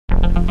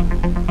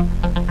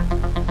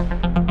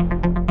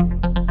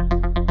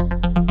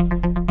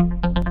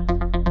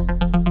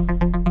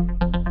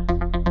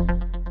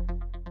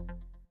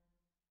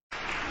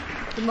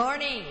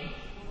morning.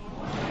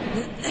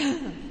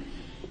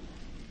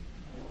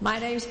 My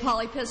name's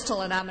Polly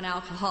Pistol, and I'm an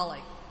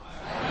alcoholic.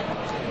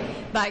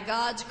 By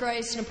God's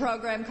grace, in a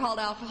program called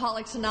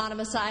Alcoholics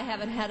Anonymous, I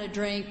haven't had a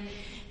drink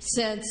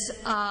since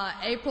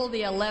April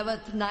the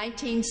 11th,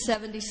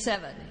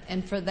 1977,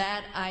 and for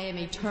that I am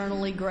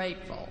eternally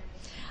grateful.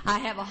 I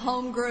have a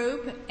home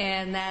group,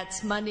 and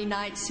that's Monday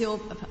night Seal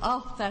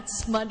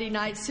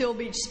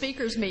Beach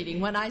Speakers Meeting.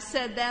 When I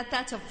said that,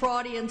 that's a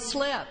Freudian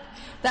slip.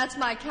 That's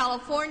my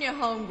California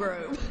home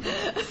group.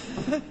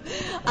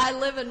 I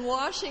live in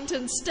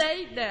Washington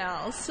State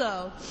now,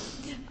 so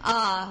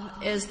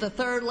is the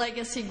Third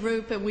Legacy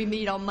group, and we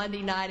meet on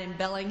Monday night in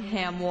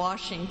Bellingham,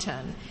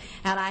 Washington.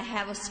 And I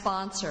have a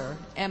sponsor,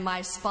 and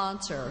my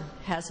sponsor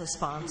has a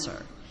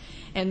sponsor.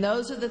 And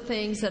those are the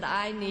things that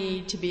I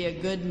need to be a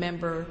good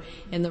member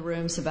in the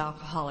rooms of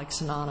Alcoholics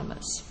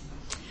Anonymous.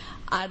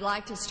 I'd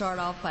like to start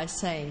off by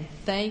saying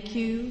thank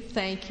you,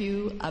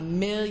 a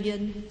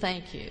million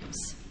thank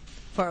yous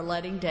for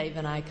letting Dave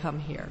and I come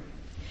here.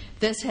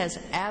 This has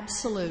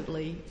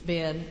absolutely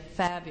been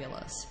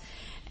fabulous.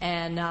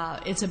 And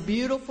it's a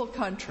beautiful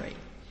country.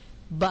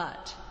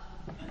 But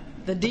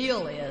the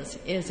deal is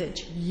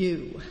it's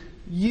you.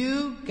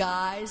 You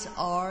guys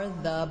are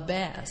the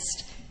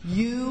best.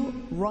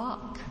 You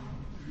rock.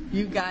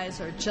 You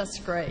guys are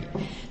just great.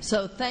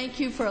 So thank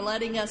you for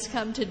letting us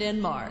come to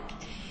Denmark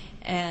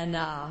and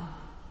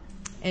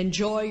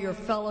enjoy your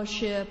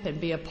fellowship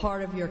and be a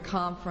part of your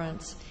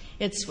conference.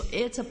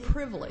 It's a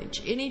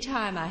privilege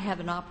anytime I have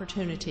an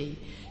opportunity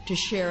to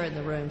share in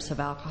the rooms of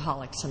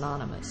Alcoholics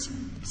Anonymous.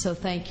 So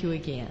thank you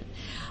again.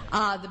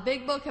 The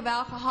Big Book of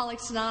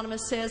Alcoholics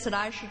Anonymous says that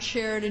I should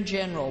share it in a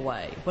general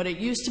way. What it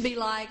used to be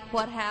like,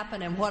 what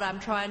happened, and what I'm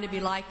trying to be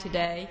like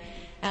today.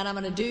 And I'm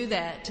going to do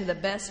that to the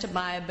best of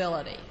my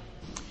ability.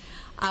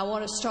 I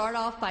want to start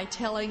off by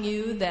telling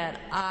you that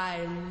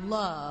I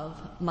love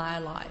my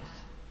life.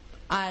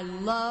 I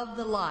love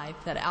the life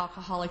that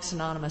Alcoholics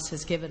Anonymous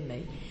has given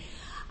me.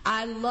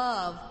 I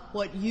love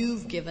what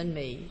you've given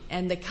me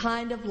and the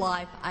kind of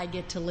life I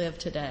get to live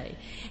today.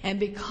 And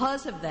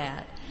because of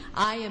that,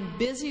 I am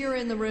busier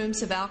in the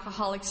rooms of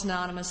Alcoholics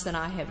Anonymous than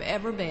I have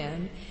ever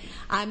been.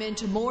 I'm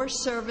into more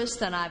service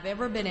than I've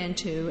ever been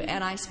into,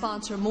 and I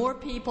sponsor more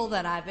people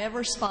than I've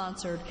ever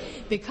sponsored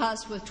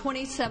because with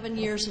 27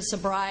 years of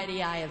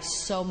sobriety, I have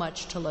so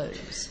much to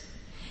lose.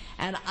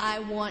 And I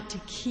want to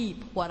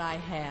keep what I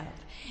have.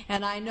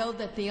 And I know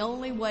that the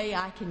only way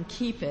I can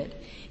keep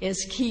it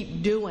is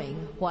keep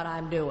doing what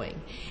I'm doing.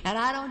 And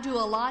I don't do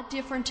a lot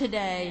different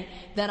today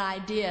than I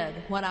did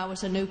when I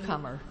was a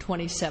newcomer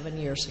 27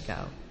 years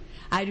ago.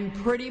 I do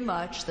pretty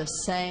much the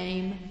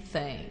same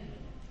thing.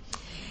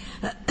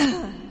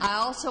 I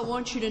also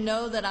want you to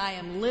know that I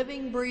am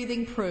living,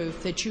 breathing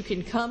proof that you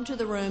can come to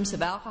the rooms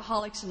of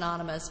Alcoholics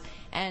Anonymous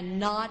and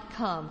not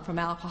come from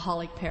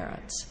alcoholic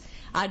parents.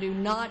 I do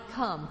not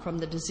come from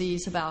the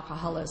disease of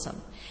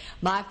alcoholism.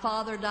 My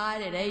father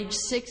died at age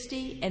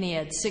 60, and he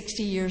had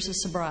 60 years of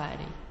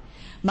sobriety.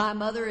 My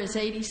mother is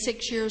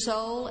 86 years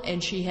old,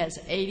 and she has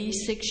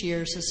 86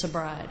 years of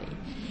sobriety.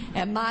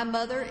 And my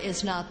mother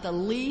is not the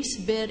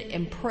least bit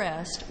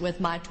impressed with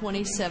my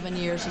 27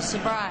 years of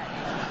sobriety.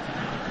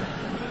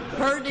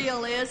 Her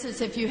deal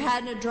is if you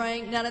hadn't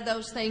drank, none of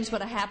those things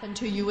would have happened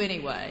to you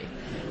anyway.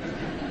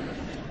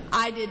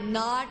 I did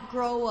not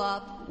grow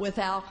up with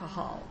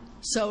alcohol,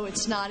 so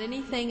it's not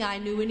anything I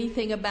knew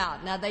anything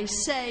about. Now, they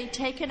say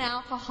take an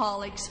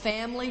alcoholic's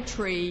family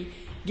tree,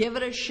 give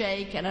it a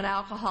shake, and an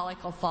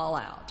alcoholic will fall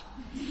out.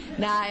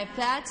 Now, if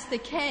that's the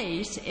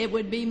case, it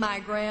would be my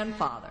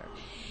grandfather,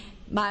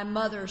 my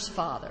mother's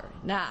father.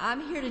 Now,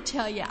 I'm here to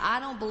tell you, I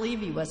don't believe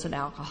he was an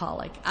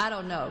alcoholic. I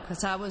don't know,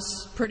 because I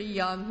was pretty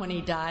young when he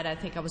died. I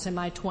think I was in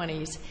my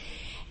 20s.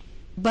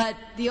 But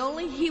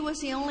he was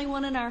the only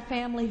one in our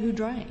family who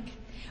drank.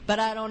 But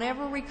I don't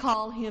ever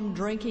recall him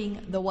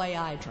drinking the way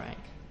I drank.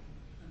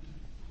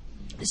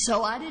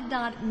 So I did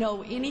not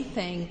know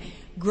anything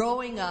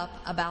growing up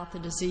about the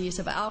disease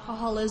of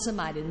alcoholism.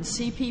 I didn't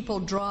see people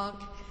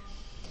drunk.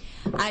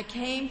 I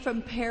came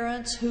from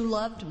parents who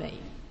loved me.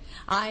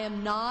 I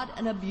am not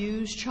an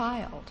abused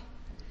child.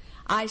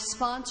 I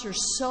sponsor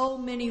so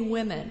many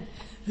women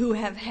who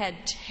have had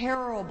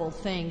terrible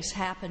things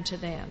happen to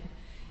them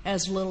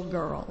as little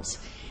girls.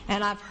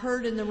 And I've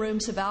heard in the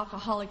rooms of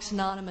Alcoholics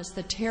Anonymous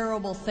the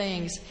terrible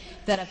things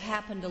that have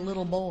happened to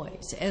little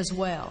boys as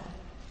well.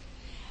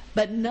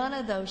 But none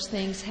of those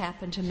things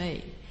happened to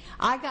me.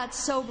 I got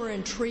sober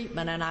in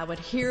treatment, and I would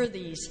hear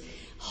these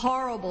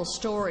horrible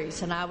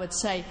stories, and I would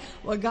say,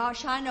 well,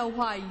 gosh, I know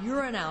why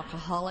you're an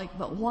alcoholic,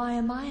 but why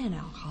am I an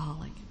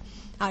alcoholic?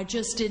 I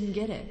just didn't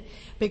get it,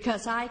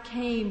 because I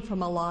came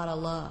from a lot of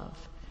love.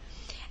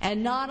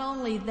 And not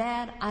only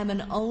that, I'm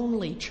an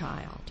only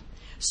child.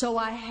 So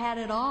I had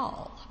it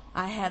all.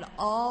 I had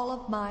all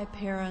of my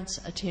parents'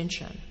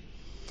 attention.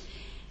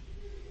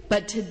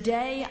 But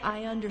today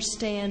I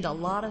understand a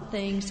lot of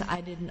things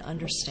I didn't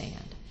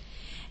understand.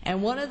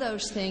 And one of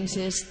those things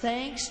is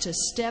thanks to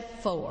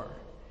Step 4.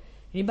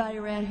 Anybody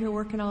around here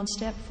working on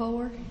Step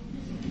 4?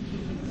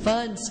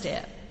 Fun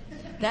step.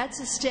 That's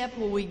a step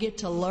where we get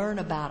to learn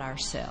about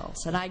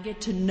ourselves, and I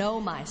get to know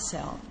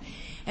myself.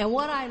 And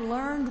what I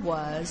learned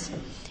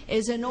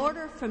is in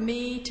order for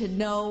me to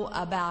know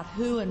about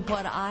who and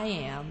what I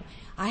am,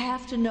 I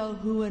have to know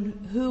who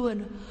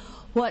and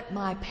what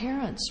my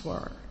parents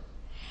were.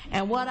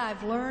 And what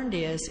I've learned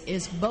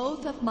is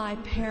both of my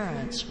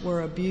parents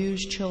were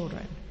abused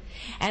children.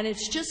 And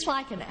it's just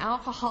like an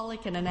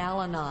alcoholic and an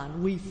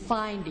Al-Anon. We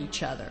find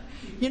each other.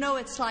 You know,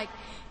 it's like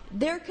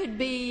there could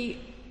be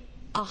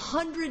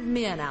 100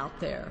 men out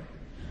there,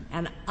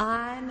 and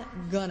I'm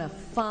going to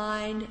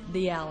find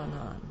the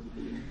Al-Anon.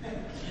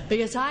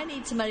 Because I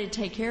need somebody to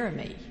take care of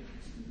me.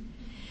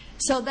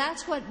 So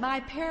that's what my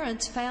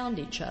parents found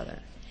each other.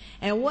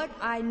 And what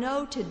I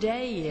know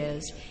today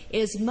is,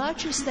 as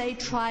much as they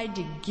tried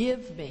to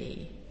give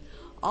me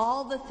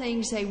all the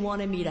things they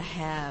wanted me to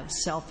have,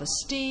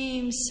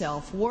 self-esteem,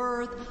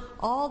 self-worth,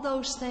 all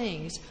those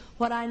things,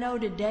 what I know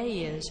today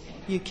is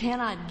you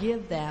cannot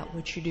give that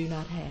which you do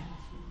not have.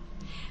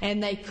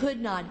 And they could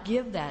not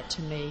give that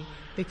to me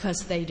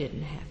because they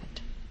didn't have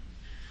it.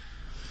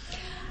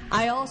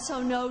 I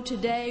also know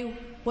today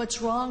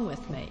what's wrong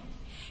with me.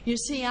 You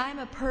see, I'm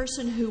a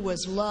person who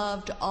was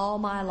loved all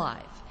my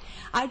life.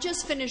 I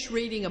just finished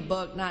reading a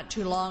book not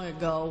too long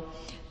ago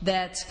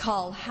that's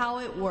called How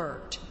It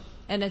Worked,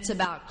 and it's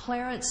about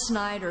Clarence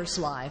Snyder's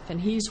life,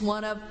 and he's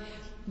one of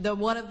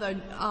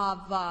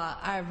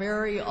our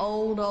very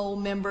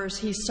old members.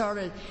 He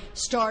started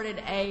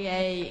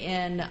AA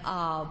in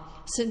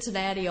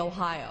Cincinnati,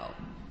 Ohio.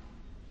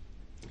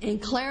 And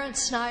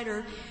Clarence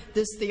Snyder,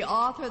 the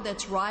author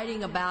that's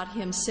writing about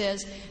him,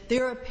 says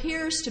there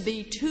appears to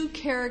be two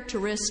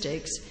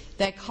characteristics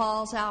that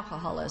cause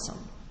alcoholism: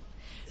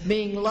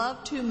 being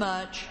loved too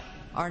much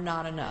or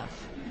not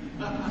enough.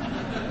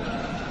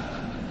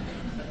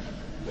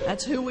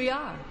 That's who we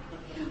are.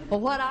 Well,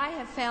 what I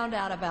have found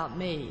out about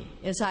me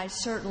is I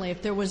certainly,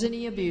 if there was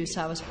any abuse,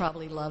 I was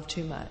probably loved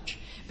too much.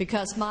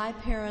 Because my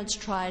parents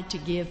tried to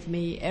give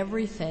me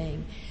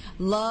everything,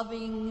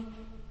 loving,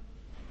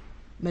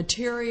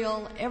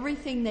 material,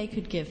 everything they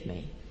could give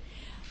me.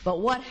 But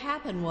what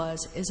happened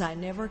is I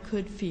never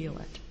could feel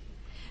it.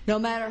 No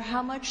matter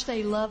how much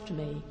they loved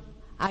me,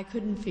 I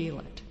couldn't feel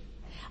it.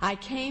 I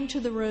came to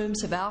the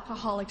rooms of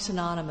Alcoholics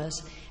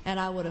Anonymous and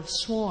I would have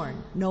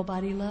sworn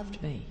nobody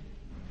loved me.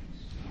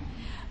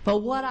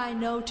 But what I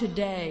know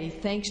today,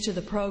 thanks to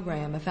the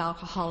program of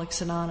Alcoholics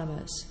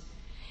Anonymous,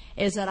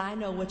 is that I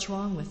know what's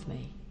wrong with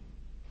me.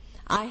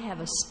 I have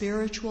a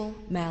spiritual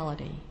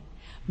malady.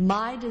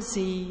 My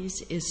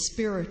disease is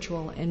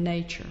spiritual in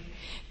nature.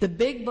 The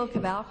big book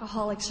of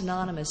Alcoholics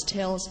Anonymous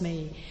tells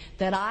me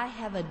that I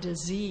have a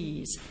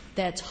disease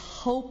that's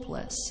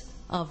hopeless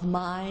of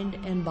mind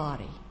and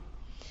body.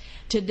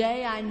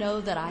 Today I know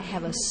that I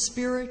have a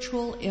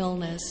spiritual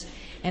illness,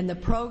 and the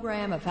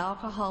program of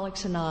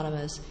Alcoholics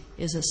Anonymous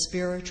is a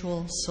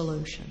spiritual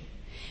solution.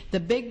 The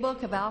big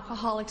book of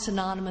Alcoholics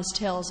Anonymous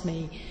tells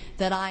me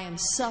that I am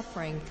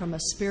suffering from a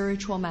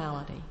spiritual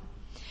malady.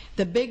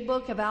 The big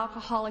book of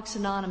Alcoholics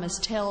Anonymous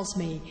tells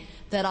me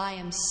that I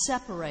am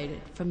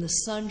separated from the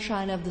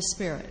sunshine of the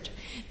Spirit.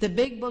 The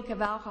big book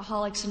of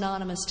Alcoholics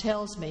Anonymous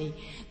tells me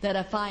that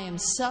if I am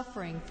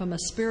suffering from a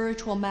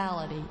spiritual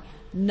malady,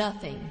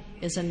 nothing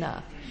is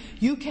enough.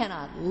 You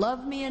cannot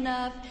love me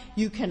enough.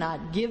 You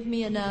cannot give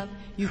me enough.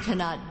 You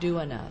cannot do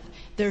enough.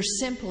 There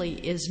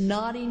simply is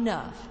not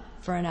enough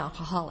for an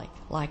alcoholic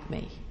like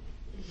me.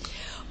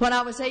 When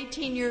I was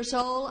 18 years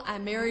old, I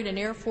married an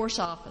Air Force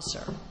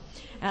officer.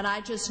 And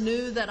I just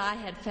knew that I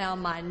had found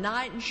my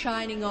knight in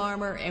shining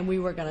armor, and we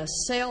were going to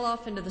sail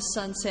off into the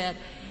sunset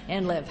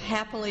and live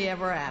happily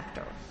ever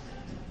after.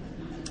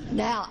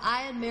 Now,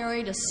 I had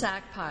married a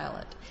SAC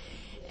pilot.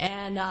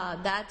 And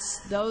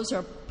those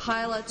are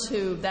pilots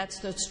that's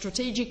the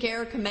Strategic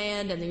Air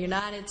Command in the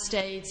United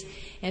States.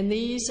 And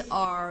these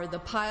are the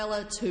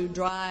pilots who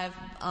drive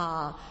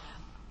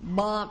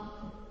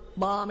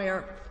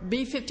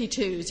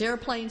B-52s,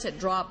 airplanes that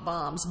drop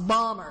bombs,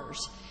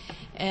 bombers.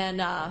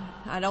 And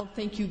I don't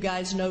think you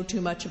guys know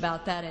too much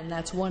about that, and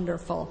that's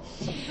wonderful.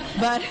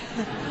 But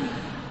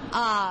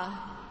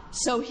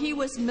so he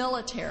was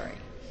military.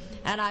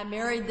 And I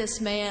married this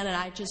man, and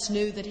I just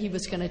knew that he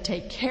was going to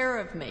take care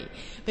of me.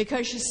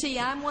 Because, you see,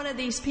 I'm one of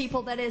these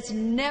people that has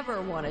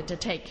never wanted to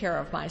take care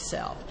of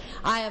myself.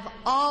 I have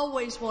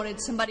always wanted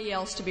somebody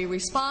else to be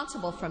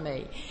responsible for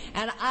me.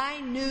 And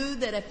I knew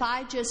that if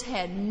I just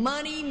had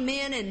money,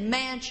 men, and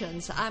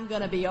mansions, I'm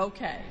going to be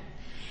okay.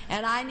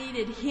 And I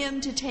needed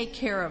him to take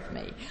care of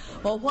me.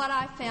 Well, what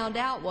I found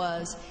out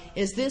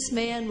is this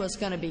man was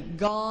going to be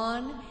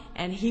gone,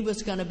 and he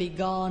was going to be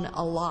gone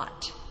a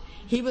lot.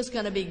 He was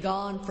going to be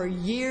gone for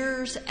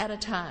years at a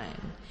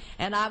time.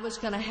 And I was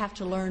going to have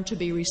to learn to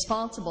be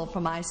responsible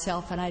for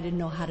myself, and I didn't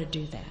know how to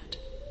do that.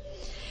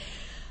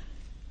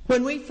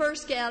 When we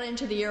first got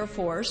into the Air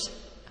Force,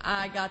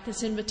 I got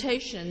this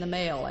invitation in the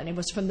mail, and it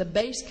was from the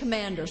base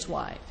commander's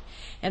wife.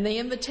 And the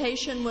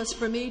invitation was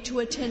for me to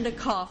attend a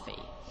coffee.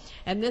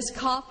 And this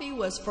coffee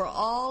was for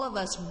all of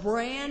us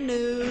brand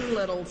new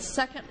little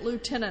second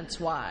lieutenants'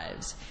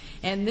 wives.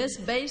 And this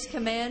base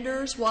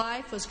commander's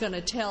wife was going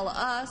to tell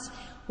us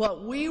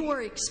what we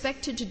were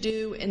expected to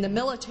do in the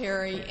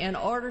military in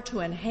order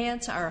to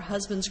enhance our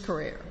husband's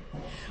career.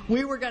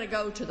 We were going to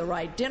go to the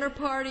right dinner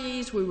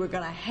parties. We were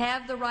going to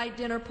have the right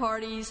dinner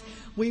parties.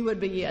 We would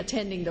be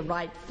attending the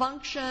right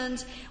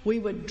functions. We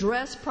would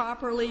dress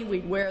properly.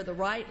 We'd wear the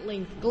right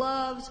length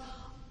gloves.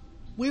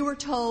 We were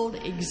told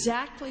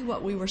exactly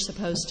what we were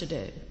supposed to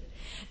do.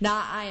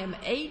 Now, I am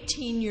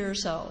 18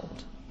 years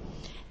old,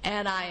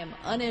 and I am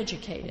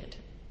uneducated.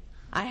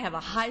 I have a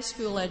high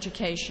school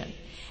education.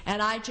 And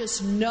I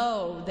just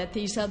know that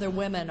these other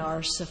women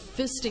are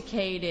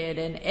sophisticated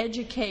and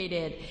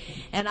educated,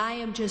 and I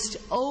am just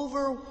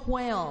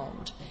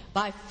overwhelmed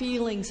by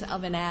feelings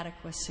of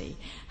inadequacy.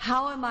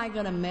 How am I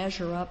going to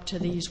measure up to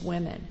these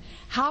women?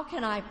 How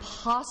can I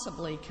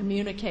possibly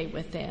communicate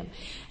with them?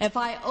 If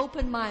I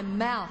open my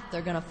mouth,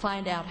 they're going to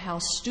find out how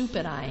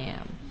stupid I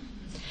am.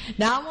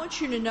 Now, I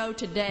want you to know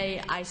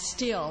today I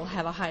still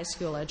have a high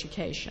school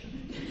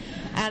education.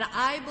 And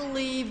I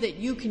believe that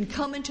you can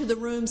come into the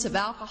rooms of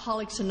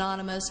Alcoholics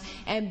Anonymous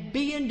and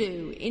be and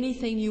do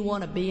anything you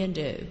want to be and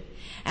do.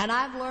 And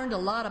I've learned a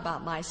lot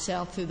about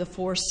myself through the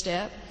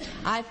 4-step.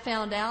 I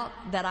found out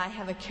that I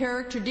have a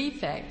character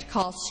defect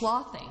called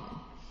slothing.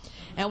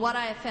 And what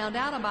I have found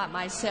out about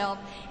myself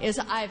is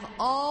I've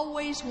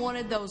always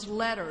wanted those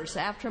letters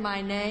after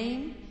my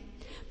name,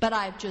 but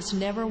I've just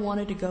never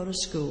wanted to go to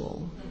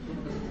school.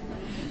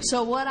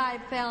 So what I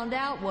found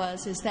out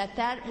is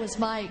that was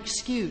my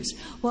excuse.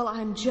 Well,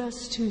 I'm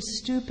just too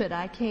stupid.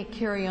 I can't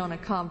carry on a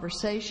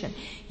conversation.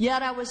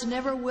 Yet I was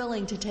never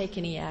willing to take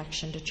any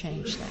action to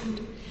change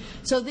that.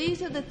 So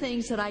these are the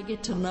things that I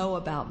get to know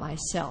about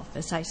myself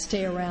as I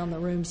stay around the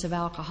rooms of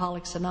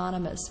Alcoholics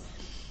Anonymous.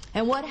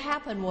 And what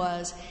happened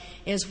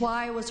is while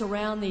I was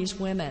around these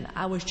women,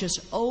 I was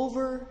just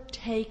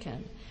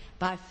overtaken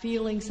by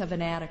feelings of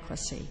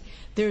inadequacy.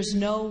 There's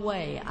no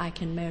way I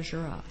can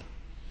measure up.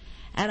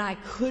 And I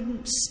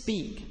couldn't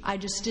speak. I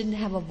just didn't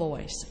have a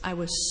voice. I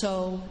was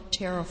so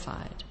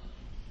terrified.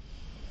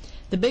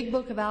 The Big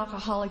Book of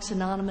Alcoholics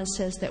Anonymous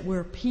says that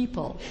we're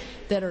people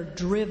that are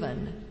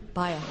driven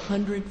by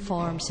 100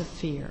 forms of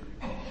fear.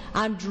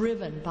 I'm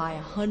driven by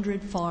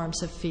 100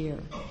 forms of fear.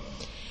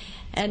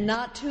 And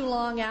not too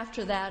long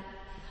after that,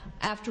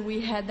 after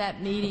we had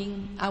that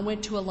meeting, I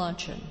went to a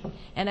luncheon.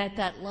 And at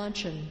that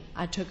luncheon,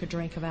 I took a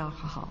drink of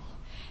alcohol.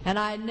 And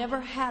I had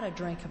never had a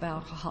drink of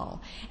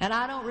alcohol. And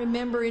I don't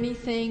remember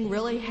anything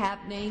really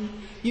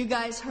happening. You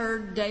guys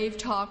heard Dave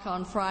talk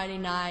on Friday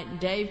night, and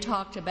Dave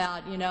talked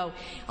about,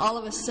 all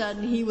of a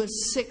sudden he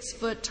was 6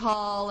 foot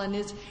tall and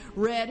his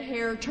red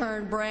hair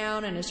turned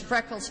brown and his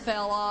freckles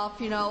fell off.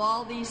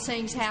 All these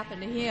things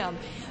happened to him.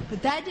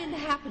 But that didn't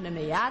happen to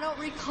me. I don't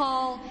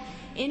recall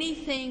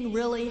anything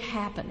really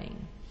happening.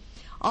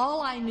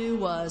 All I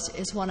knew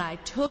is when I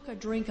took a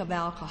drink of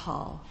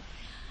alcohol,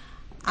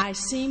 I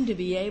seemed to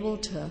be able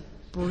to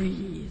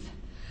breathe.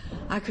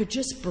 I could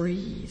just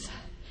breathe.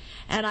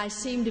 And I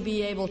seemed to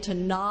be able to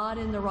nod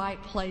in the right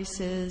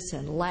places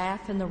and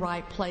laugh in the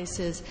right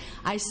places.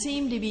 I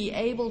seemed to be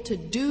able to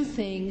do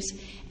things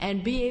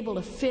and be able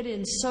to fit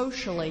in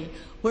socially,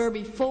 where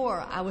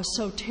before I was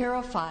so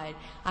terrified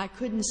I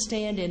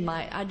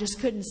just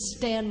couldn't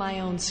stand my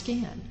own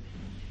skin.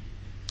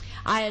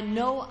 I had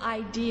no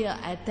idea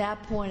at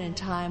that point in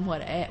time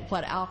what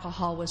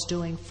alcohol was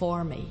doing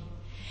for me.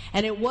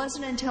 And it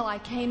wasn't until I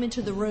came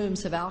into the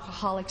rooms of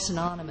Alcoholics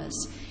Anonymous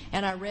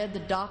and I read the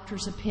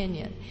doctor's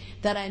opinion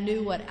that I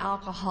knew what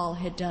alcohol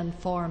had done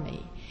for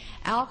me.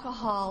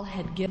 Alcohol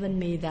had given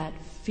me that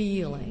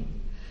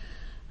feeling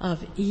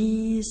of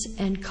ease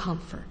and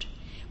comfort.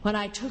 When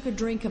I took a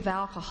drink of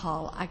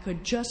alcohol, I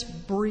could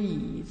just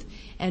breathe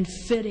and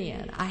fit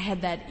in. I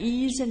had that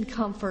ease and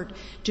comfort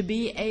to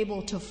be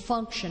able to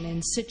function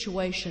in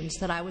situations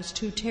that I was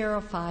too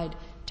terrified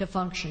to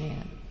function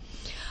in.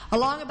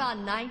 Along about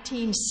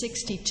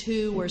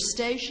 1962, we're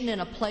stationed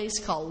in a place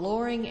called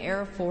Loring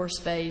Air Force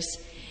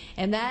Base,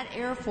 and that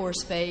Air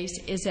Force Base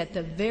is at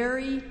the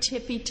very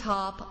tippy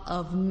top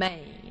of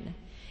Maine,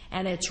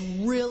 and it's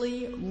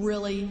really,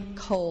 really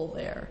cold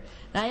there.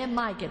 Now, it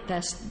might get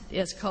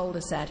as cold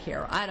as that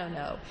here, I don't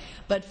know,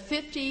 but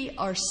 50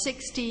 or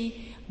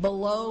 60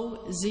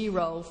 below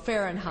zero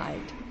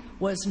Fahrenheit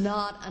was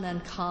not an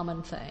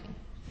uncommon thing.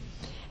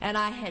 And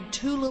I had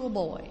 2 little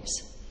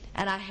boys.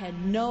 And I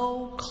had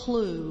no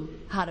clue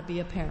how to be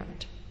a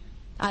parent.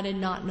 I did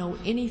not know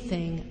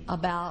anything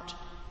about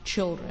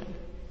children.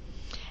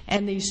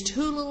 And these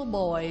 2 little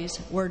boys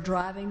were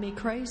driving me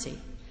crazy.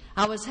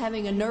 I was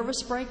having a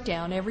nervous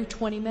breakdown every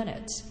 20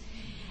 minutes.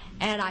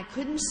 And I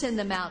couldn't send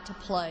them out to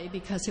play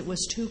because it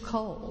was too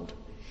cold.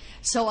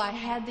 So I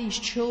had these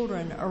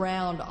children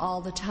around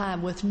all the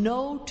time with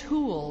no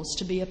tools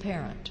to be a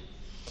parent.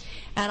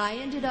 And I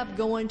ended up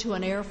going to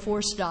an Air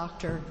Force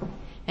doctor,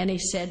 and he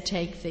said,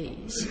 take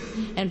these.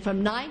 And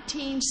from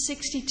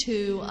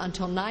 1962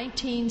 until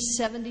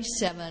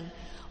 1977,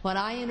 when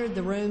I entered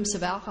the rooms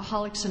of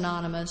Alcoholics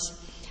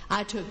Anonymous,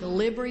 I took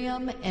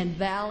Librium and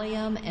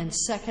Valium and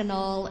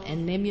Seconal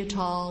and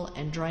Nimutol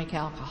and drank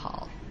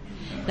alcohol.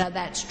 Now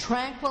that's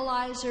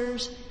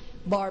tranquilizers,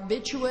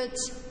 barbiturates,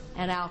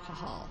 and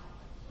alcohol.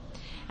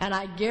 And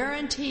I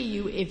guarantee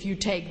you, if you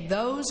take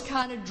those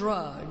kind of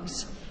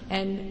drugs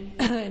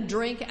and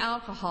drink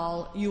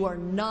alcohol, you are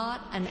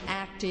not an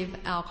active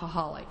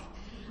alcoholic.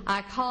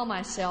 I call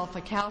myself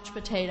a couch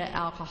potato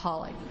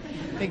alcoholic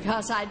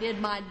because I did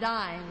my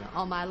dying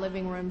on my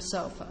living room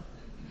sofa.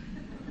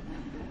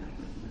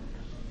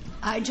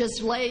 I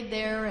just laid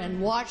there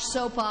and watched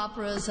soap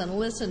operas and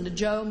listened to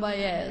Joan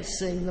Baez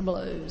sing the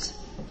blues.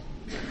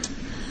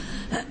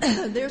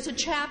 There's a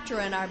chapter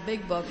in our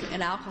big book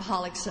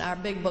our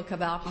big book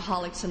of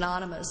Alcoholics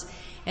Anonymous,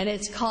 and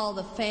it's called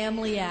The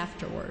Family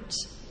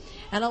Afterwards.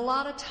 And a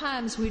lot of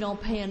times we don't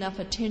pay enough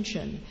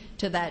attention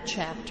to that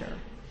chapter.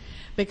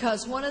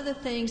 Because one of the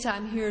things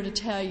I'm here to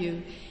tell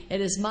you,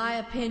 it is my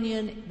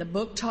opinion, the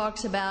book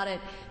talks about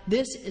it,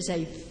 this is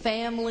a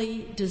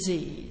family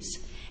disease.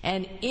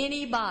 And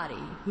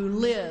anybody who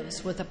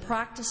lives with a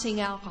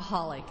practicing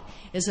alcoholic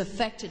is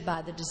affected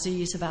by the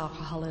disease of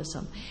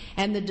alcoholism.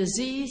 And the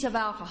disease of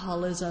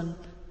alcoholism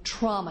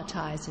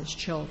traumatizes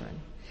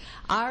children.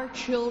 Our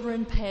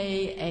children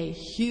pay a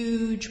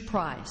huge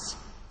price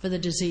for the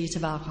disease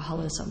of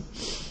alcoholism.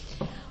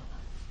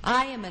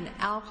 I am an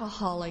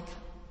alcoholic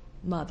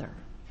mother.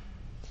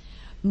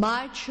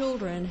 My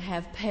children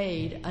have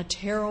paid a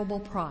terrible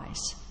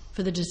price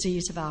for the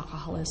disease of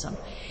alcoholism.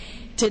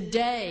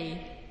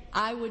 Today,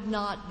 I would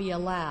not be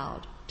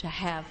allowed to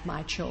have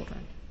my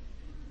children.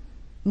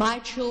 My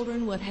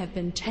children would have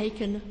been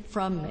taken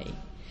from me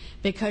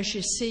because,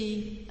 you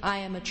see, I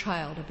am a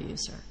child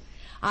abuser.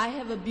 I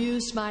have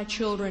abused my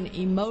children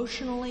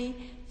emotionally,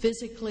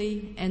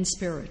 physically, and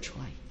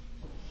spiritually.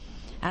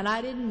 And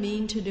I didn't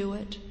mean to do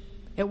it.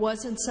 It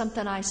wasn't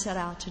something I set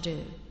out to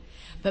do.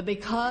 But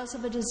because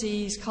of a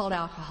disease called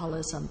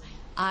alcoholism,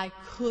 I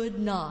could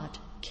not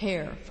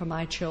care for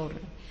my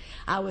children.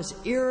 I was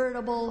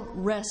irritable,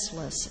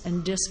 restless,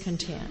 and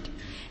discontent.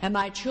 And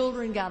my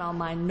children got on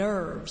my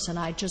nerves, and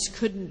I just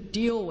couldn't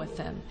deal with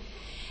them.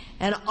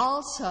 And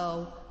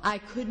also, I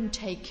couldn't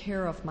take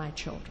care of my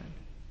children.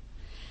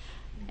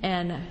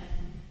 And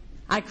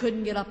I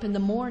couldn't get up in the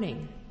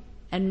morning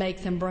and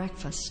make them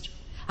breakfast.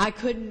 I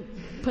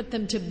couldn't put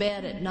them to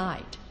bed at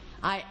night.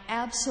 I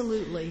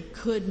absolutely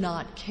could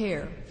not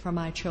care for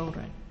my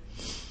children.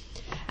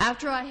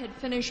 After I had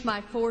finished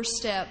my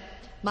 4-step,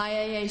 my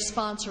AA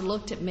sponsor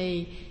looked at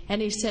me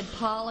and he said,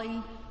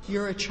 "Polly,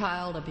 you're a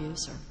child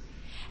abuser.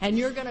 And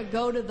you're going to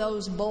go to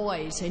those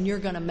boys and you're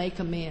going to make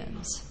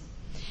amends.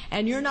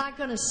 And you're not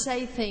going to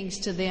say things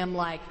to them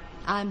like,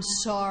 'I'm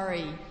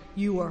sorry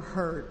you were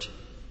hurt.'"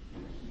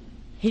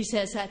 He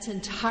says that's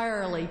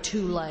entirely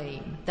too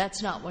lame.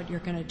 That's not what you're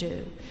going to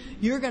do.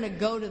 You're going to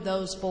go to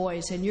those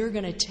boys and you're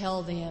going to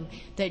tell them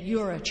that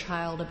you're a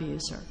child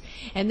abuser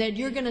and that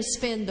you're going to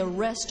spend the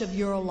rest of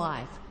your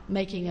life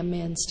making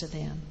amends to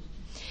them.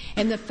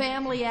 And the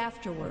family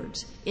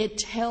afterwards, it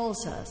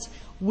tells us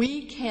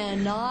we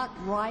cannot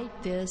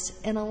write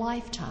this in a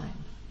lifetime.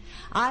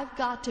 I've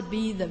got to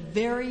be the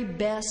very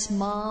best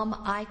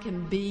mom I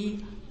can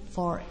be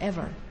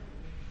forever.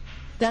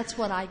 That's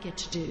what I get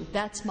to do.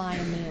 That's my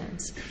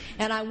amends.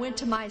 And I went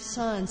to my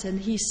sons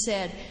and he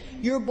said,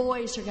 "Your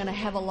boys are going to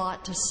have a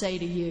lot to say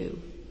to you.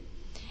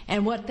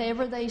 And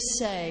whatever they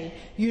say,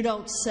 you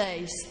don't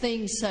say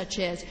things such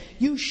as,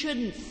 'You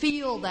shouldn't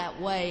feel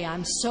that way,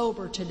 I'm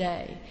sober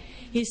today.'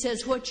 He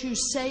says what you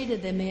say to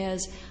them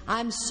is,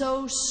 'I'm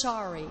so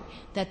sorry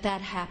that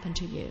that happened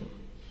to you.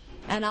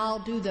 And I'll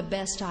do the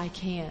best I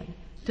can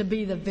to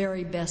be the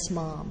very best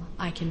mom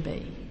I can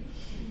be.'"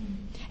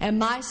 And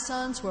my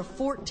sons were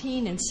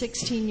 14 and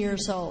 16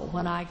 years old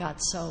when I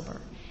got sober.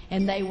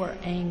 And they were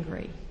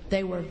angry.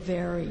 They were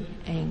very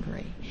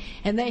angry.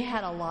 And they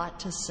had a lot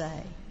to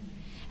say.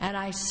 And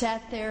I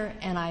sat there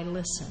and I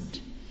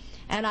listened.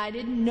 And I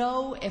didn't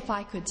know if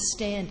I could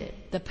stand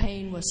it. The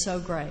pain was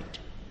so great.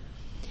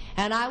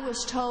 And I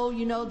was told,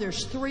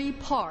 there's 3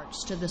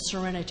 parts to the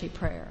serenity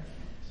prayer.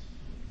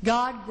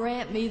 God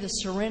grant me the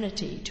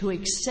serenity to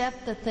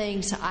accept the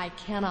things I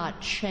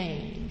cannot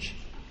change.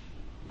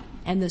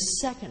 And the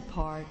second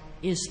part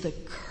is the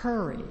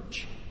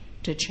courage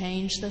to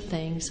change the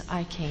things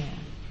I can.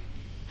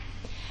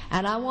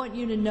 And I want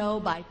you to know,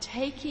 by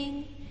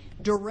taking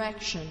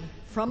direction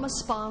from a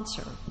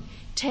sponsor,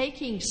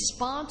 taking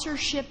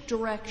sponsorship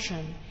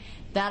direction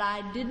that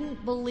I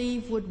didn't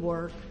believe would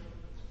work,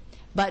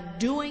 but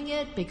doing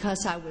it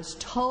because I was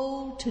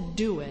told to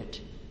do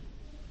it,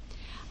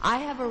 I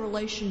have a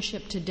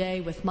relationship today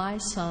with my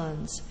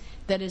sons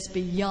that is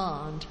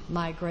beyond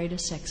my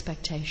greatest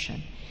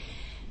expectation.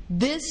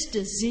 This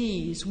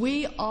disease,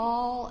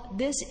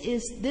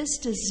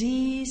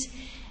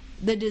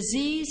 the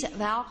disease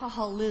of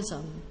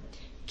alcoholism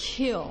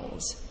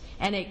kills,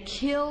 and it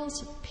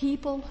kills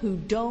people who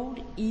don't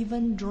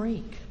even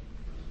drink.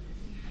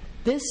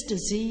 This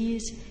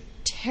disease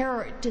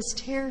just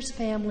tears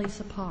families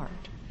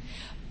apart.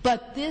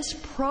 But this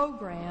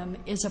program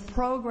is a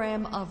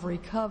program of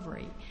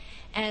recovery,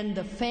 and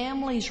the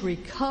families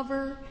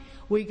recover,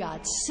 we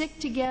got sick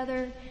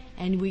together,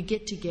 and we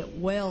get to get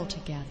well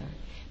together.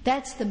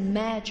 That's the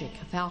magic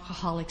of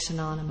Alcoholics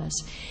Anonymous.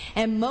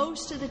 And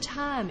most of the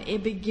time,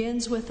 it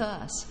begins with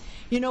us.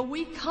 You know,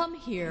 we come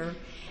here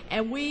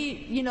and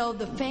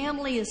the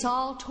family is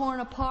all torn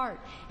apart,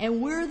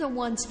 and we're the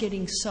ones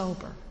getting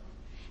sober.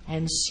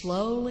 And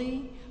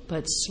slowly,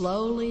 but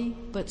slowly,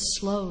 but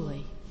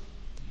slowly,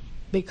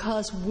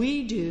 because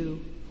we do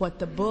what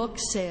the book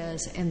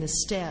says in the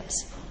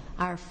steps,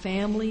 our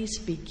families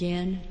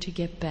begin to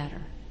get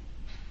better.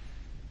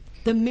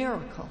 The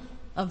miracle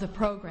of the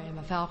program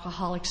of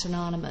Alcoholics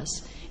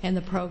Anonymous and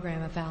the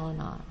program of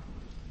Al-Anon.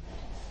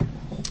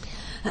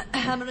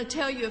 I'm going to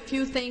tell you a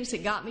few things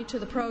that got me to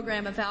the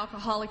program of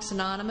Alcoholics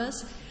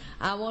Anonymous.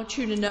 I want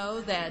you to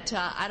know that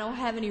I don't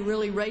have any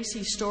really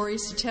racy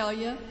stories to tell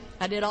you.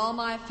 I did all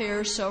my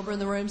affairs sober in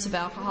the rooms of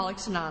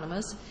Alcoholics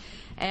Anonymous.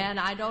 And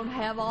I don't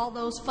have all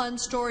those fun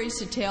stories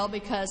to tell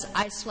because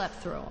I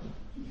slept through them.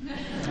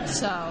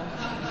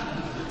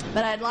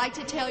 But I'd like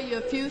to tell you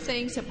a few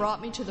things that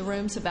brought me to the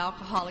rooms of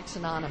Alcoholics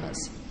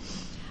Anonymous.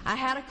 I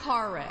had a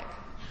car wreck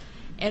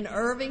in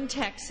Irving,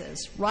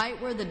 Texas, right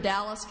where the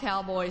Dallas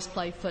Cowboys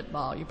play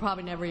football.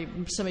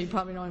 Some of you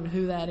probably don't know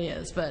who that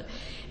is, but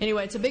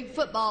anyway, it's a big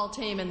football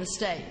team in the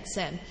States.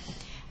 And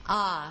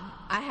I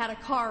had a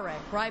car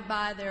wreck right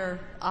by their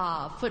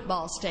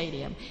football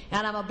stadium.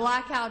 And I'm a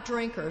blackout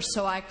drinker,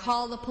 so I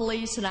call the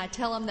police and I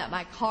tell them that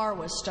my car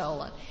was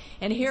stolen.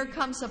 And here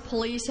comes the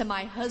police, and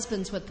my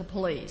husband's with the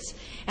police.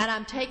 And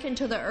I'm taken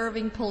to the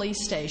Irving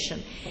police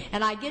station.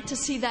 And I get to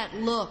see that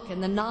look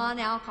in the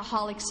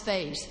non-alcoholic's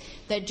face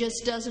that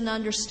just doesn't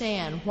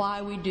understand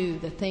why we do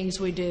the things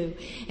we do.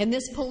 And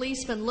this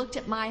policeman looked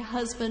at my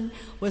husband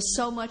with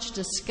so much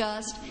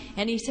disgust,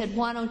 and he said,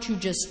 "Why don't you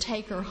just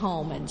take her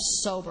home and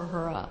sober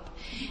her up?"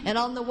 And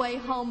on the way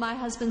home, my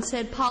husband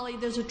said, "Polly,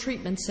 there's a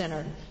treatment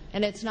center,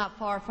 and it's not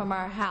far from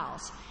our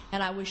house,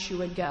 and I wish you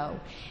would go."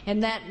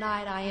 And that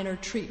night I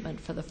entered treatment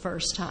for the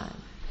first time.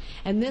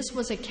 And this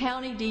was a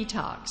county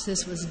detox.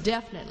 This was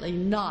definitely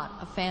not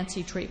a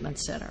fancy treatment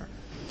center.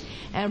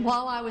 And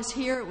while I was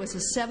here, it was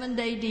a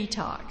 7-day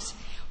detox.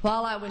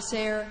 While I was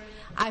there,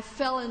 I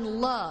fell in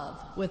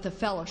love with the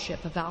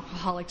fellowship of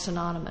Alcoholics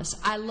Anonymous.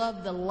 I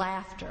loved the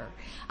laughter.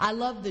 I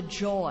loved the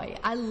joy.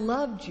 I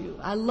loved you.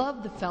 I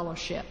loved the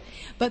fellowship.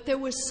 But there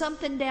was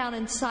something down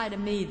inside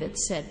of me that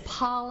said,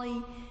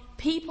 "Polly,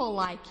 people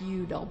like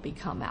you don't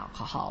become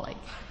alcoholic."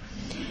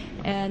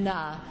 And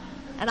I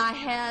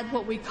had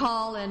what we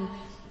call in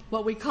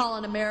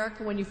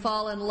America, when you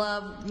fall in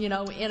love, in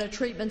a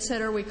treatment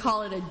center, we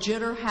call it a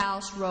jitter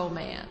house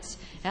romance.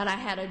 And I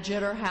had a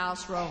jitter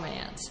house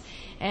romance.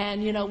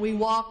 And, we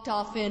walked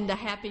off into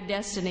happy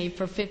destiny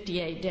for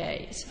 58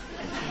 days.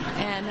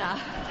 And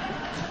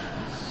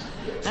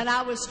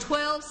I was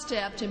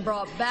 12-stepped and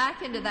brought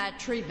back into that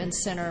treatment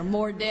center,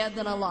 more dead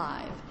than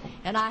alive.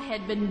 And I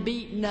had been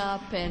beaten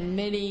up, and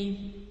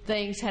many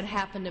things had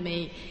happened to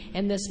me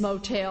in this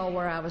motel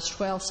where I was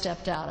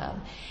 12-stepped out of.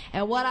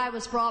 And what I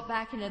was brought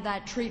back into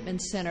that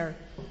treatment center,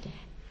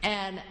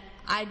 and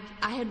I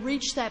had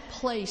reached that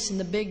place in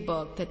the big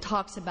book that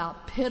talks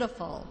about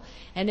pitiful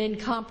and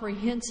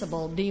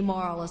incomprehensible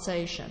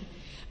demoralization,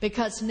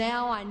 because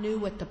now I knew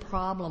what the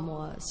problem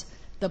was.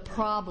 The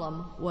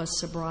problem was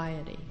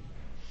sobriety.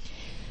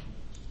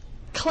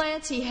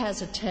 Clancy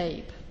has a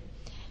tape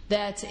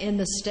that's in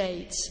the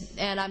States,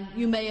 and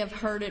you may have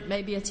heard it,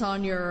 maybe it's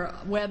on your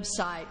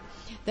website,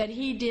 that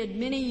he did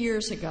many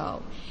years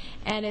ago,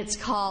 and it's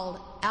called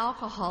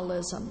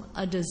Alcoholism,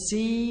 a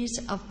Disease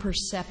of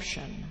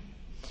Perception.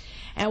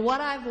 And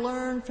what I've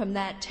learned from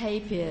that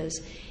tape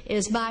is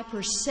my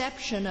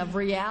perception of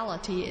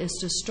reality is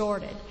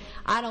distorted.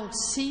 I don't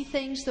see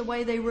things the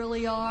way they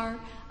really are.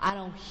 I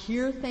don't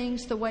hear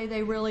things the way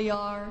they really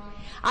are.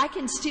 I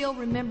can still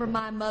remember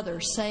my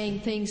mother saying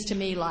things to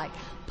me like,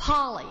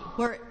 "Polly,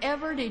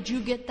 wherever did you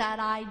get that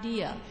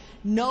idea?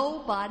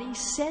 Nobody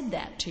said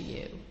that to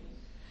you."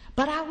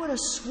 But I would have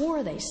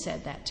swore they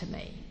said that to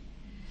me,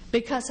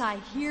 because I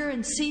hear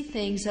and see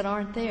things that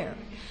aren't there.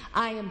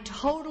 I am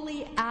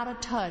totally out of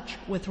touch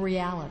with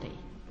reality.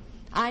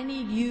 I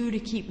need you to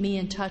keep me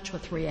in touch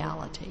with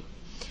reality.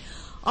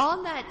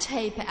 On that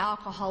tape,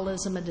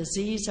 Alcoholism, a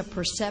Disease of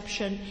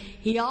Perception,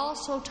 he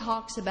also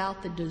talks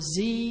about the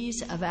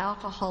disease of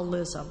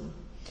alcoholism.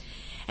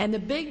 And the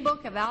big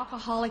book of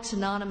Alcoholics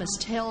Anonymous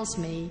tells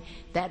me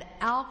that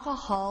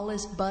alcohol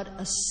is but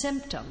a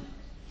symptom.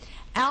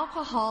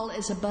 Alcohol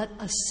is but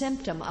a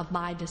symptom of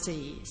my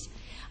disease.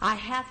 I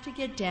have to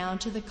get down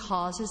to the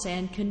causes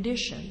and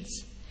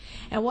conditions.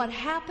 And what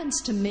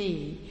happens to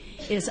me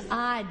is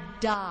I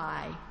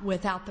die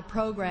without the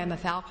program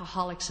of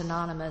Alcoholics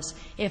Anonymous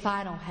if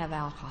I don't have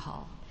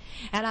alcohol.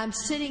 And I'm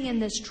sitting in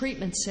this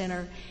treatment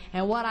center,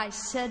 and what I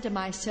said to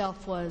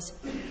myself was,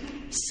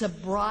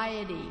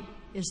 sobriety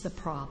is the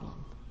problem.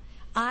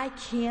 I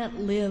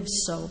can't live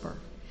sober.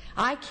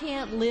 I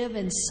can't live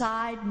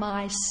inside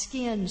my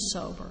skin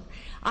sober.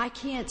 I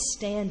can't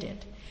stand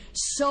it.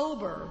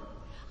 Sober,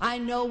 I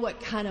know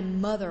what kind of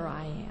mother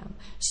I am.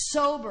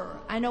 Sober,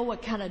 I know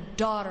what kind of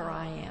daughter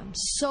I am.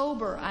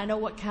 Sober, I know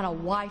what kind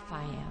of wife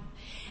I am.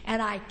 And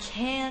I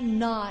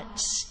cannot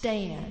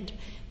stand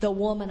the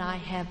woman I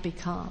have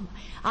become.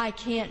 I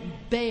can't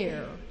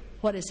bear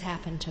what has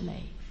happened to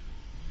me.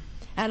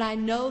 And I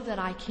know that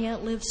I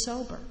can't live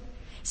sober.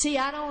 See,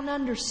 I don't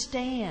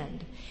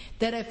understand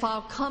that if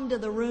I'll come to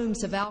the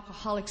rooms of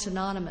Alcoholics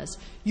Anonymous,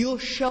 you'll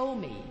show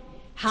me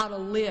how to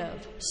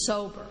live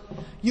sober.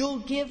 You'll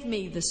give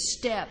me the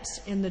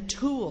steps and the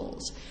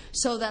tools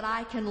so that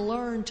I can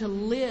learn to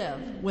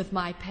live with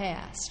my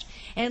past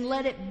and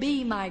let it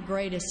be my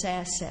greatest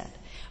asset.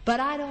 But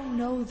I don't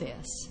know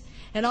this.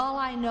 And all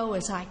I know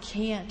is I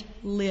can't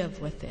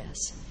live with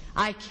this.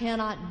 I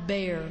cannot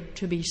bear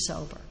to be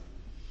sober.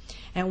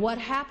 And what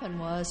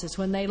happened is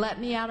when they let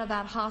me out of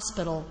that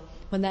hospital,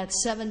 when that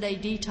 7-day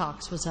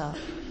detox was up,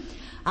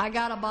 I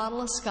got a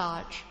bottle of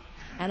scotch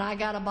and I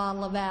got a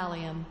bottle of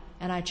Valium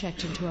and I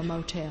checked into a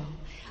motel.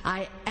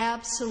 I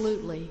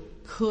absolutely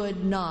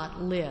could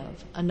not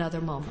live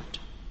another moment.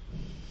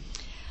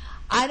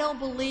 I don't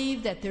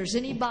believe that there's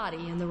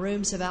anybody in the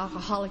rooms of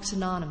Alcoholics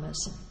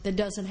Anonymous that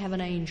doesn't have an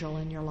angel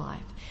in your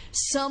life.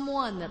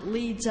 Someone that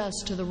leads us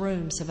to the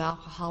rooms of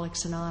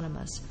Alcoholics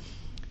Anonymous.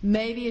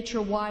 Maybe it's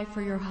your wife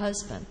or your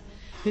husband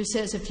who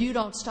says, if you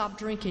don't stop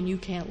drinking, you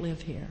can't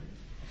live here.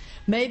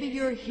 Maybe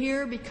you're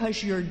here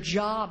because your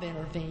job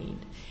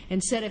intervened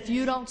and said, if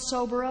you don't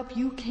sober up,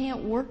 you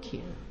can't work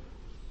here.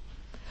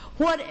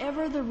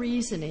 Whatever the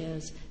reason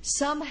is,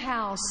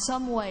 somehow,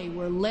 some way,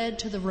 we're led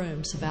to the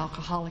rooms of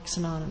Alcoholics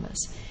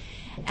Anonymous.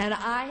 And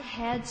I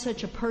had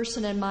such a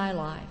person in my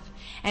life,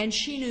 and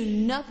she knew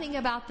nothing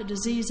about the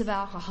disease of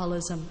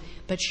alcoholism,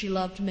 but she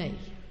loved me.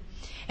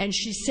 And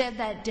she said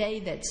that day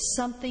that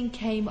something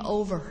came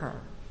over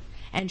her,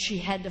 and she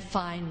had to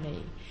find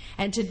me.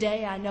 And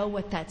today I know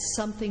what that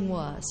something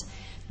was.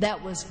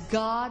 That was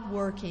God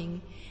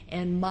working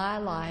in my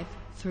life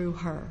through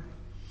her.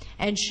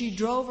 And she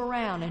drove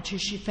around until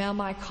she found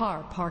my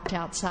car parked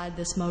outside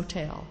this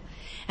motel.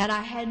 And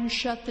I hadn't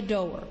shut the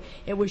door.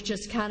 It was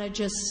just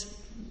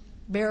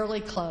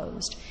barely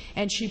closed.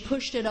 And she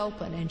pushed it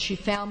open and she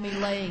found me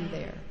laying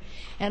there.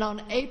 And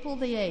on April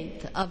the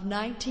 8th of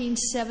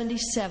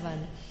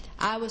 1977,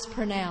 I was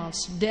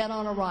pronounced dead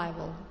on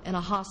arrival in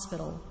a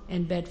hospital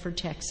in Bedford,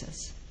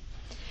 Texas.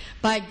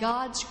 By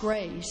God's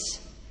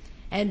grace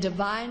and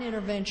divine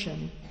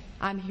intervention,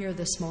 I'm here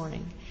this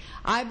morning.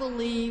 I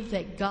believe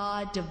that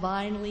God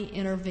divinely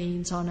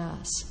intervenes on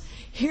us.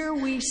 Here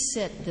we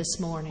sit this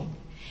morning,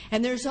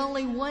 and there's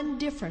only one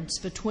difference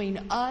between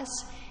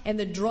us and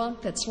the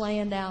drunk that's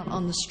laying out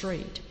on the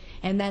street,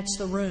 and that's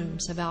the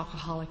rooms of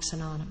Alcoholics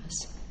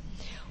Anonymous.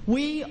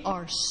 We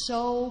are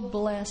so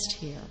blessed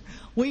here.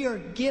 We are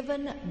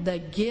given the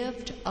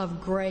gift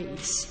of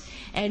grace.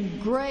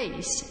 And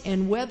grace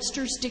in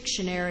Webster's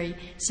dictionary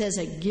says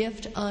a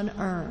gift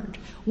unearned.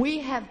 We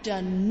have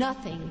done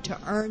nothing to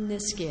earn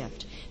this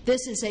gift.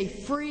 This is a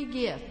free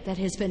gift that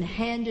has been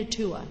handed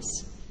to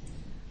us.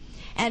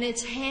 And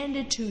it's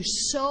handed to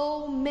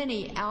so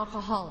many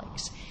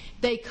alcoholics.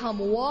 They come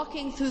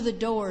walking through the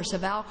doors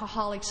of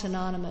Alcoholics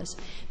Anonymous.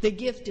 The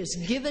gift is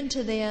given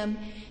to them.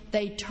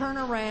 They turn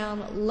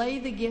around, lay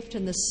the gift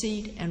in the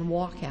seat, and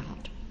walk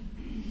out.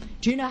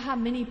 Do you know how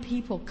many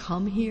people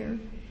come here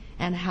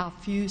and how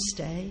few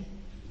stay?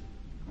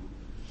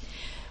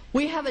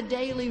 We have a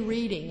daily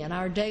reading in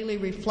our daily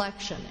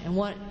reflection, and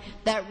what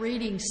that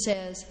reading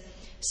says,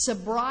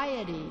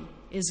 sobriety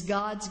is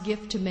God's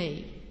gift to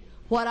me.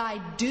 What I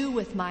do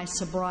with my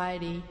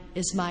sobriety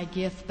is my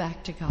gift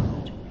back to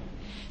God.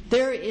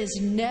 There is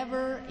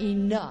never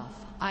enough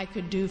I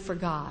could do for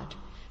God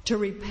to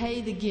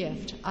repay the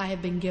gift I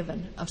have been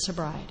given of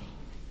sobriety.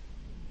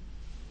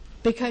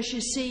 Because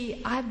you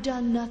see, I've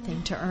done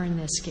nothing to earn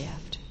this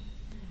gift.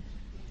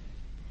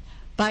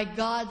 By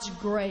God's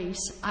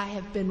grace, I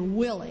have been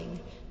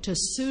willing to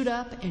suit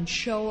up and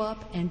show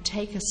up and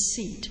take a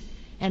seat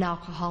in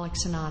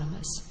Alcoholics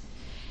Anonymous.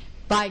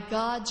 By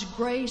God's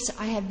grace,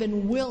 I have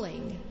been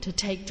willing to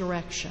take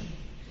direction.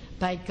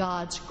 By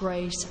God's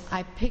grace,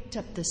 I picked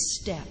up the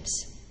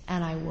steps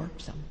and I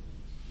worked them.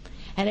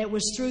 And it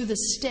was through the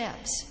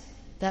steps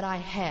that I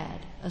had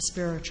a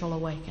spiritual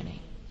awakening.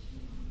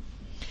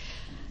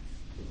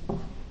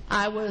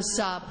 I was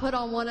put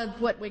on one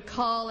of what we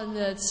call in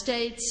the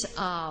States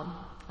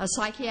a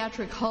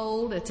psychiatric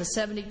hold. It's a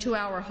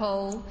 72-hour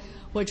hold,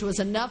 which was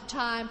enough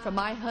time for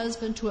my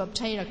husband to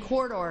obtain a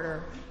court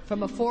order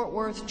from a Fort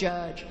Worth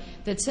judge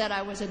that said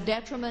I was a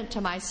detriment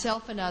to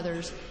myself and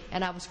others,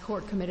 and I was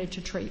court committed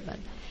to treatment.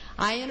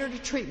 I entered a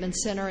treatment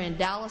center in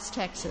Dallas,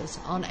 Texas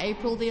on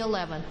April the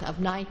 11th of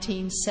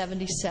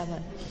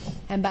 1977.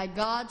 And by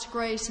God's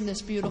grace in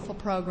this beautiful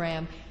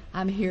program,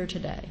 I'm here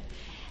today.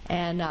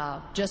 And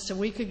just a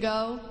week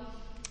ago,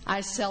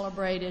 I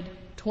celebrated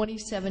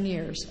 27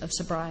 years of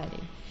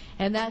sobriety.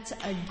 And that's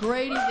a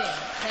great event.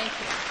 Thank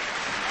you.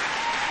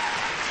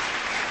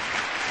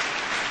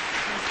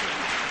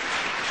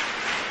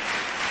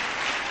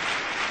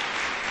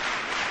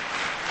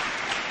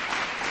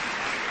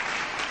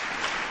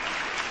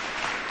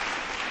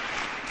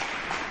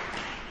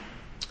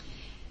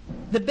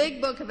 The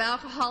Big Book of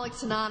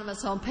Alcoholics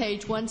Anonymous on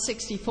page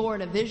 164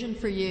 in A Vision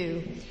for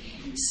You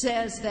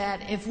says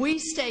that if we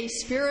stay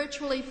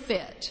spiritually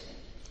fit,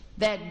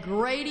 that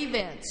great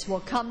events will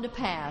come to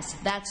pass.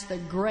 That's the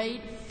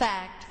great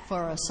fact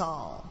for us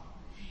all.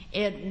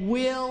 It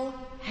will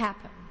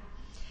happen.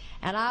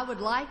 And I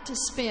would like to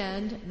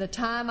spend the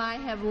time I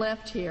have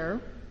left here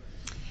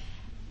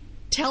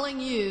telling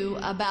you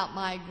about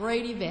my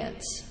great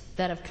events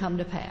that have come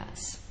to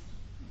pass.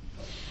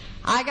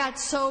 I got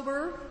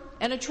sober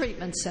in a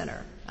treatment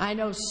center. I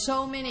know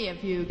so many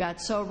of you got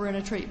sober in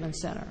a treatment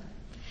center.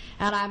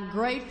 And I'm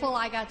grateful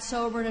I got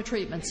sober in a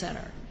treatment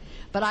center.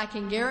 But I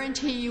can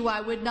guarantee you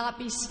I would not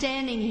be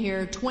standing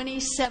here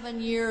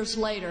 27 years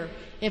later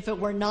if it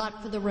were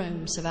not for the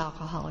rooms of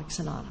Alcoholics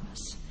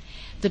Anonymous.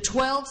 The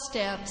 12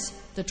 steps,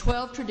 the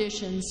 12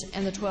 traditions,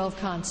 and the 12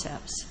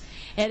 concepts.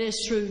 It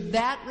is through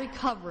that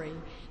recovery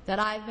that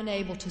I've been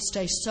able to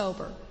stay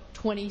sober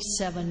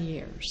 27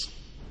 years.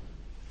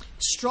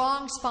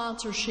 Strong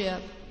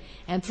sponsorship,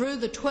 and through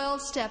the 12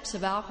 steps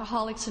of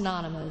Alcoholics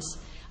Anonymous,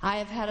 I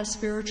have had a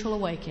spiritual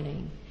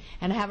awakening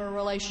and have a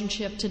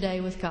relationship today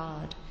with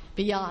God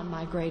beyond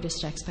my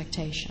greatest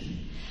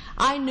expectation.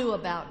 I knew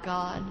about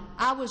God.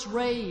 I was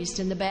raised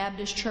in the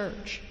Baptist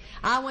church.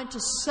 I went to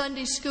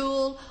Sunday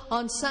school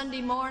on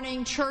Sunday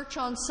morning, church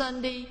on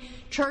Sunday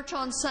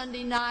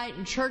night,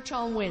 and church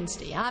on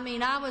Wednesday. I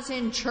mean, I was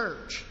in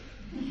church,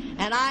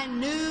 and I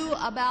knew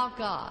about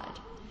God.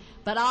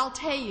 But I'll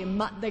tell you,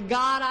 the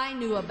God I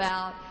knew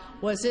about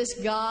was this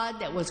God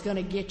that was going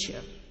to get you.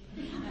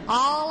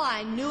 All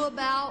I knew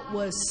about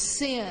was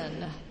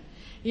sin.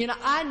 You know,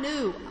 I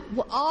knew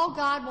all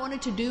God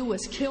wanted to do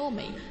was kill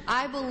me.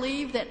 I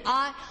believed that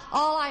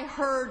all I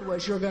heard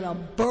was, you're going to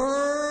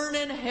burn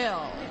in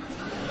hell.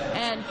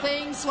 And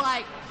things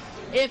like,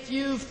 if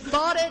you've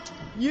thought it,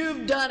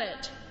 you've done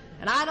it.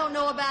 And I don't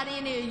know about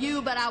any of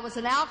you, but I was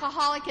an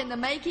alcoholic in the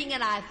making,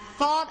 and I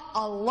thought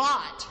a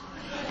lot.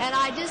 And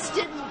I just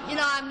didn't,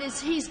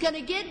 he's going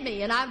to get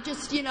me. And I've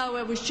just,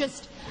 it was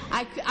just,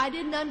 I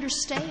didn't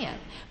understand.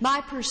 My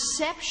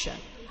perception,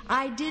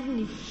 I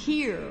didn't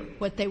hear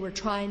what they were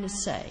trying to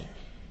say.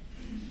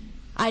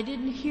 I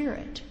didn't hear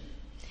it.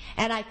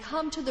 And I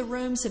come to the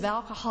rooms of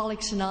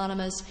Alcoholics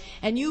Anonymous,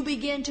 and you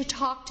begin to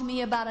talk to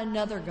me about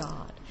another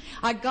God,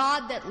 a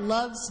God that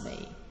loves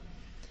me,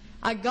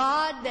 a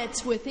God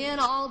that's within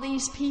all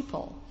these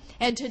people.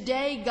 And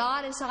today,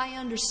 God, as I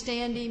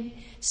understand Him,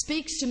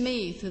 speaks to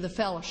me through the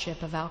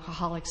fellowship of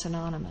Alcoholics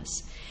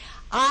Anonymous.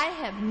 I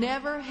have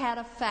never had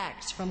a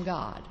fax from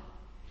God,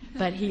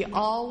 but He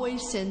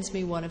always sends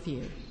me one of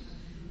you.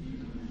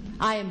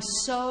 I am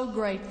so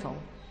grateful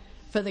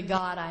for the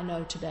God I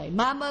know today.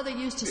 My mother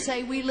used to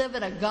say we live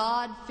in a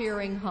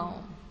God-fearing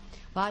home.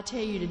 Well, I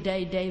tell you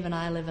today, Dave and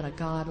I live in a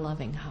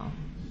God-loving home.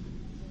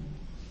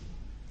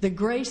 The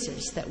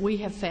graces that we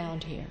have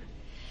found here.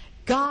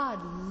 God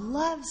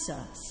loves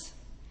us.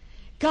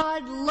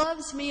 God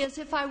loves me as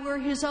if I were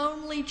His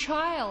only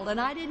child, and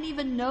I didn't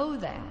even know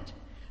that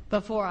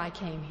before I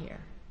came here.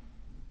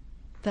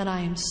 That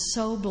I am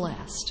so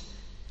blessed.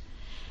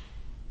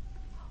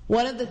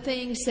 One of the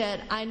things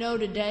that I know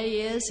today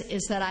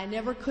is that I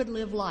never could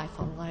live life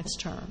on life's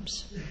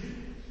terms.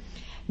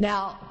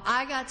 Now,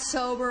 I got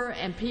sober,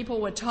 and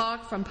people would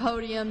talk from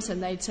podiums,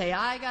 and they'd say,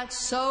 I got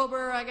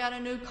sober, I got a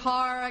new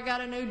car, I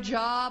got a new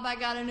job, I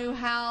got a new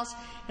house,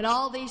 and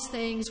all these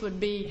things would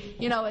be,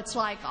 it's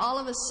like all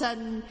of a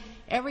sudden,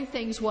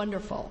 everything's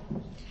wonderful.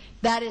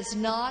 That is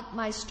not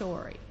my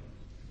story,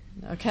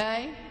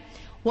 okay?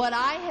 What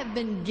I have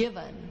been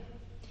given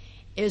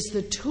is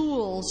the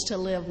tools to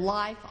live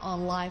life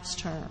on life's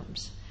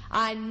terms.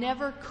 I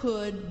never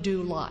could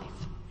do life.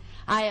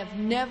 I have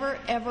never,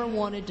 ever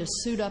wanted to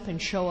suit up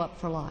and show up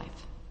for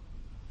life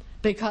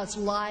because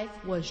life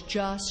was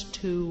just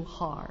too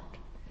hard.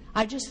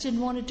 I just didn't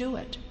want to do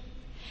it.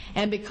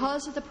 And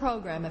because of the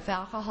program of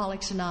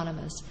Alcoholics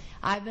Anonymous,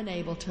 I've been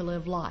able to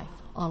live life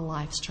on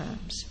life's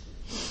terms.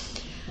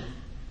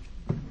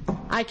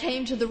 I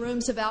came to the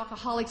rooms of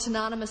Alcoholics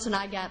Anonymous and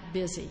I got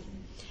busy.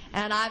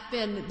 And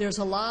there's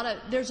a lot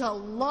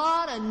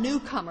of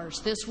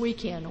newcomers this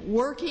weekend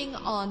working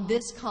on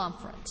this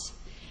conference.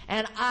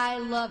 And I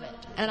love it.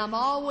 And I'm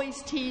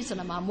always teasing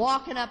them. I'm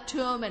walking up to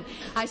them and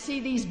I see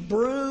these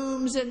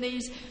brooms and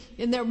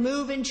they're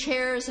moving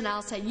chairs, and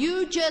I'll say,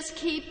 you just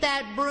keep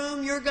that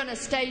broom, you're going to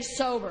stay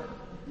sober.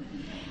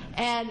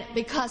 And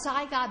because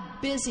I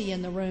got busy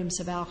in the rooms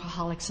of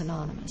Alcoholics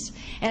Anonymous,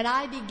 and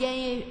I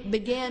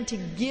began to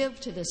give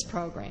to this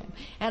program,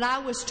 and I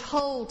was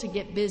told to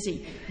get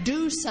busy,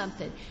 do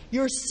something.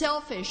 You're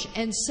selfish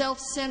and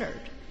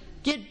self-centered.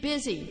 Get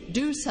busy,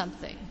 do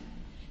something.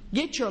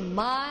 Get your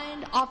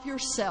mind off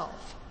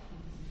yourself.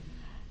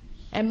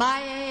 And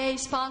my AA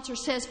sponsor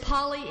says,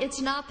 Polly, it's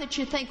not that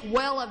you think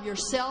well of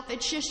yourself,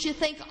 it's just you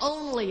think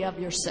only of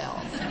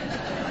yourself.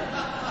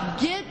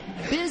 Get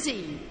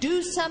busy.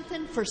 Do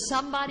something for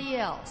somebody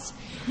else.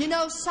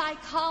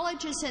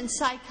 Psychologists and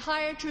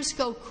psychiatrists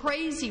go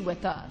crazy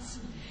with us.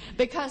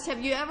 Because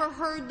have you ever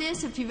heard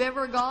this, if you've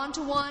ever gone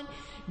to one?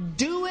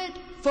 Do it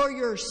for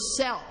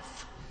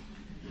yourself.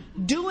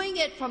 Doing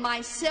it for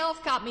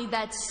myself got me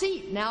that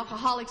seat in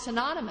Alcoholics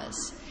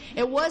Anonymous.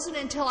 It wasn't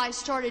until I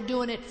started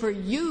doing it for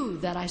you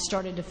that I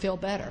started to feel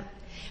better.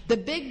 The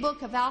big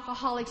book of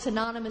Alcoholics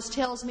Anonymous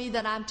tells me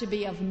that I'm to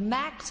be of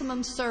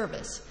maximum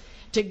service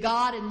to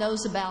God and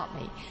those about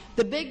me.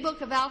 The big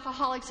book of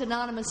Alcoholics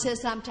Anonymous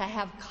says I'm to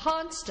have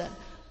constant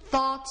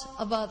thoughts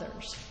of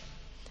others.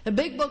 The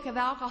big book of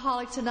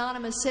Alcoholics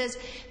Anonymous says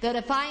that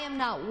if I am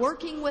not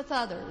working with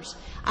others,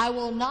 I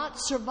will not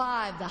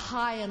survive the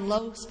high and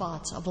low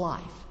spots of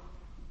life.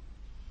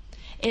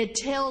 It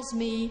tells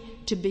me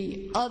to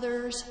be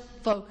others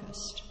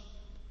focused.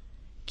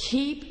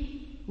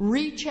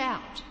 Reach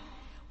out.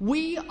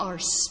 We are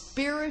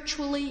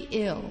spiritually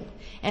ill,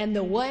 and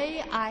the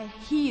way I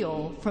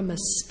heal from a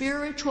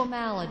spiritual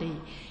malady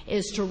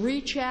is to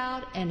reach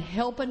out and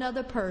help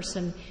another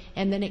person,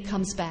 and then it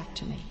comes back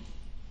to me.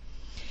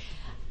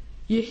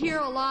 You hear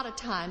a lot of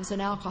times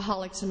in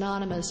Alcoholics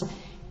Anonymous,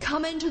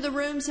 come into the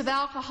rooms of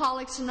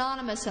Alcoholics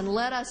Anonymous and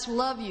let us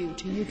love you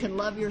till you can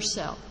love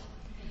yourself.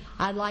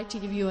 I'd like to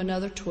give you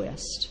another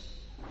twist.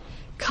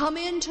 Come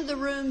into the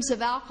rooms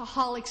of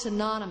Alcoholics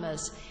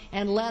Anonymous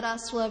and let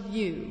us love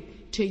you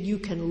till you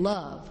can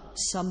love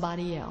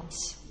somebody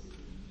else.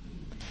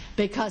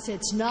 Because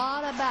it's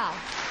not about...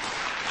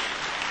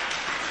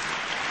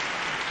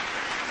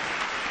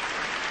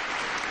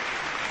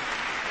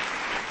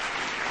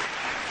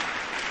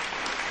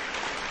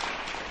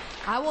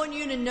 I want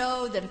you to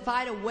know that if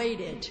I'd have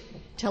waited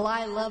till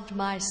I loved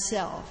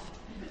myself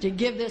to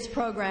give this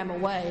program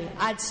away,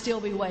 I'd still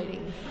be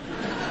waiting.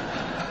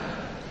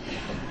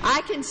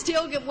 I can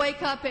still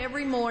wake up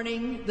every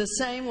morning the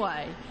same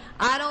way.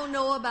 I don't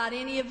know about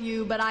any of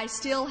you, but I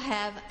still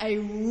have a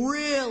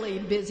really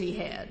busy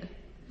head.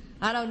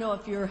 I don't know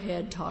if your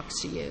head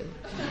talks to you.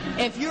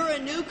 If you're a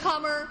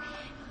newcomer,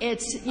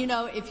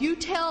 if you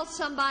tell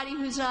somebody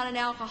who's not an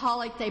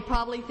alcoholic, they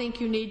probably think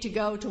you need to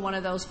go to one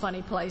of those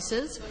funny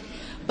places.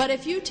 But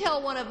if you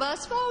tell one of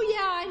us, oh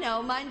yeah, I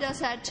know, mine does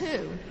that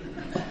too.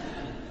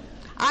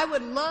 I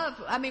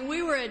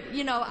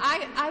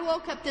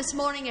woke up this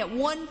morning at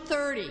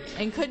 1:30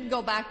 and couldn't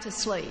go back to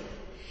sleep.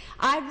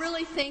 I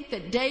really think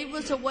that Dave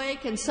was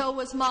awake and so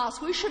was Moss.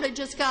 We should have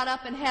just got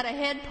up and had a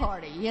head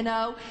party,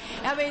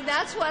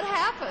 that's what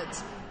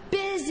happens.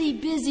 Busy,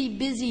 busy,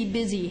 busy,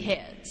 busy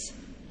heads.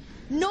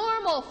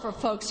 Normal for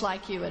folks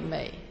like you and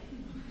me.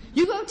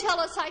 You go tell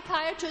a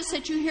psychiatrist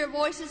that you hear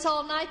voices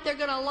all night, they're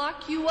going to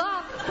lock you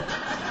up.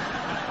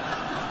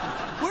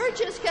 We're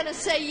just going to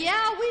say,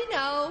 yeah, we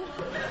know.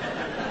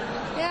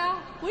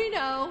 Yeah, we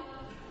know.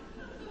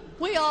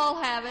 We all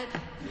have it.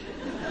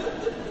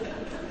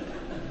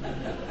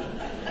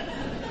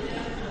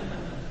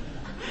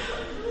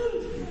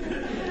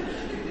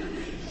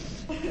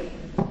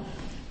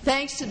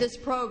 Thanks to this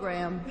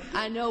program,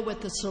 I know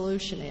what the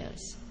solution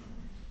is,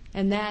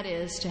 and that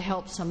is to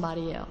help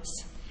somebody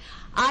else.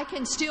 I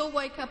can still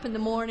wake up in the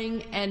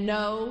morning and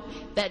know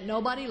that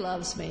nobody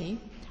loves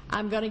me.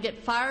 I'm going to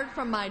get fired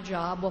from my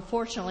job. Well,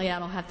 fortunately, I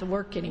don't have to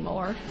work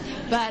anymore.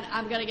 But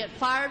I'm going to get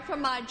fired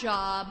from my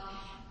job.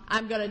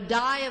 I'm going to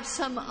die of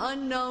some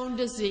unknown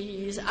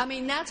disease.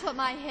 That's what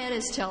my head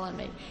is telling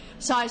me.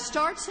 So I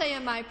start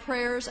saying my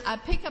prayers. I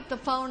pick up the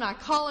phone. I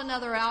call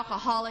another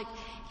alcoholic,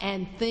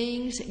 and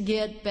things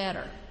get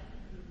better.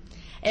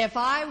 If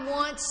I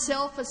want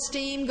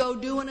self-esteem, go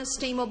do an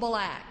esteemable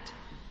act.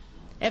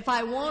 If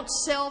I want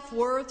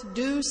self-worth,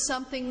 do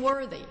something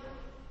worthy.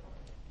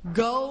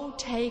 Go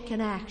take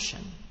an action.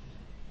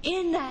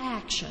 Into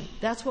action.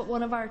 That's what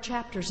one of our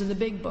chapters in the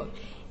big book.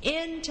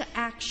 Into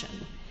action.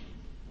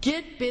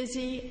 Get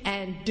busy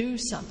and do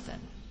something.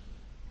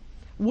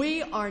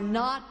 We are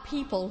not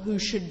people who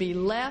should be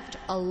left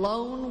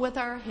alone with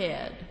our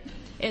head.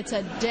 It's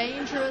a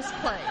dangerous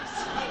place.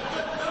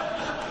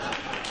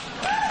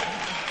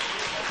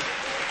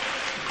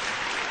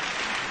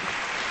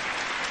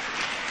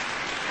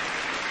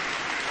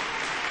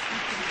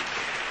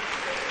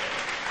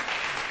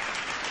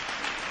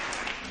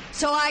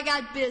 So I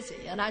got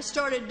busy, and I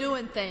started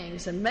doing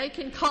things, and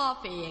making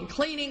coffee, and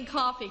cleaning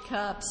coffee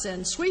cups,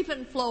 and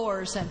sweeping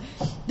floors, and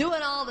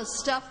doing all the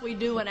stuff we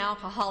do in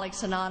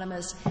Alcoholics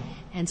Anonymous,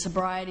 and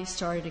sobriety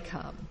started to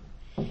come.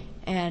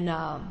 And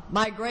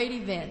my great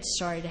events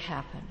started to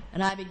happen,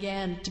 and I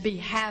began to be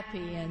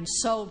happy and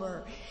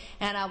sober,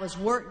 and I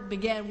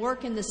began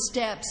working the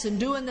steps and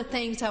doing the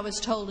things I was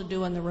told to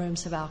do in the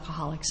rooms of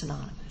Alcoholics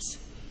Anonymous.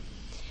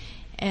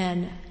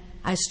 And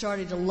I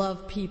started to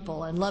love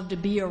people and love to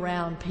be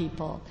around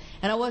people.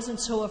 And I wasn't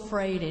so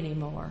afraid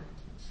anymore.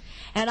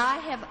 And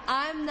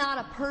I'm not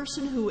a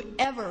person who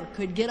ever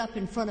could get up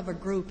in front of a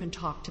group and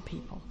talk to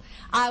people.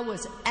 I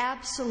was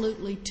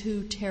absolutely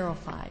too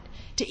terrified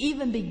to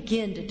even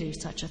begin to do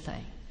such a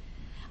thing.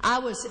 I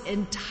was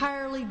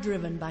entirely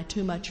driven by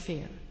too much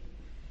fear.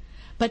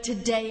 But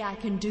today I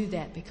can do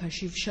that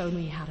because you've shown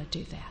me how to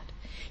do that.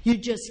 You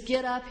just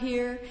get up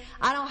here.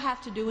 I don't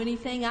have to do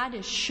anything. I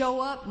just show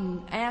up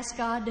and ask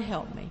God to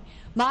help me.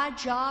 My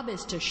job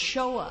is to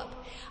show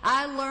up.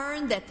 I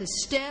learned that the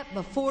step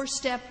before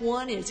step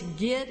one is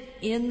get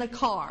in the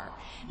car.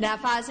 Now,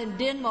 if I was in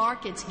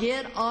Denmark, it's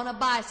get on a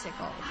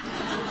bicycle.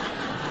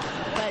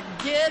 But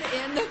get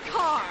in the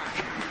car.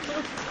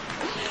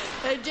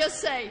 And just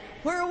say,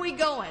 where are we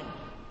going?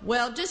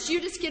 Well,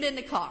 you just get in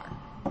the car.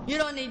 You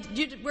don't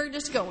need, we're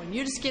just going.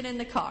 You just get in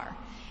the car.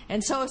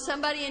 And so if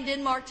somebody in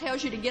Denmark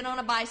tells you to get on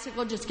a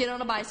bicycle, just get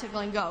on a bicycle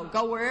and go.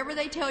 Go wherever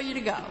they tell you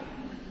to go.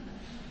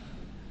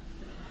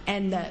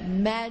 And the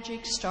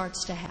magic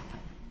starts to happen.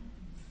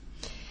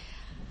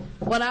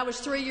 When I was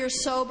 3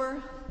 years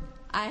sober,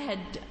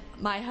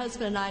 my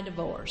husband and I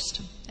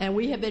divorced. And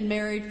we had been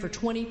married for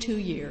 22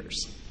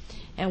 years.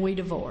 And we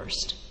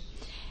divorced.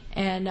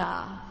 And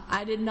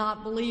I did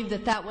not believe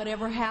that would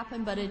ever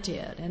happen, but it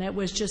did. And it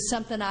was just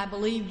something I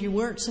believed you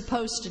weren't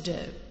supposed to do.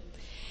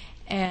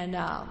 And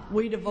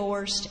we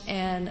divorced,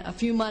 and a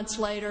few months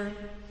later,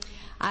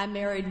 I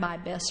married my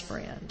best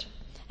friend.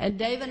 And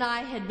Dave and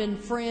I had been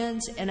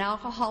friends in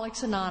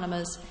Alcoholics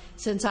Anonymous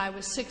since I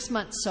was 6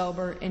 months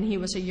sober, and he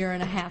was a year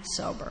and a half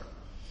sober.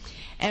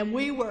 And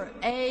we were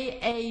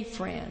AA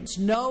friends,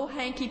 no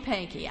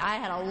hanky-panky. I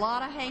had a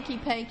lot of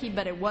hanky-panky,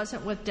 but it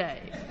wasn't with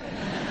Dave.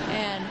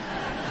 And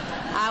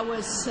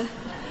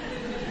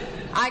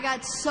I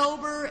got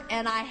sober,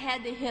 and I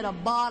had to hit a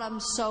bottom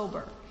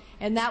sober.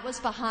 And that was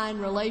behind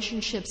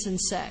relationships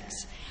and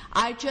sex.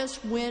 I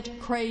just went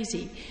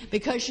crazy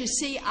because, you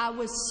see, I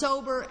was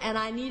sober and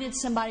I needed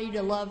somebody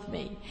to love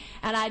me.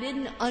 And I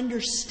didn't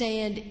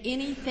understand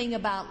anything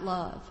about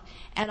love.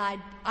 And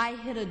I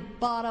hit a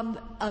bottom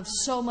of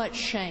so much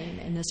shame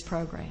in this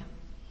program.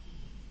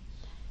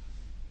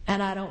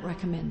 And I don't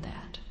recommend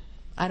that.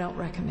 I don't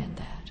recommend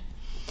that.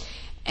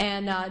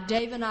 And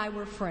Dave and I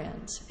were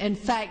friends. In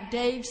fact,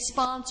 Dave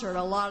sponsored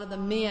a lot of the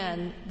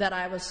men that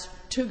I was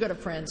too good of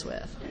friends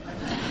with.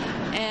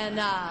 And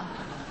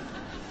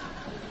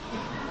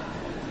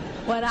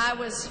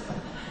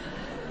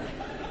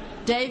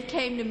Dave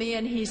came to me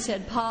and he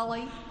said,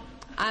 Polly,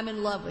 I'm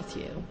in love with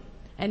you.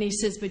 And he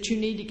says, but you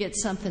need to get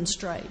something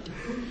straight.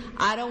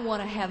 I don't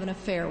want to have an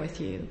affair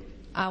with you.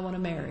 I want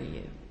to marry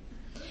you.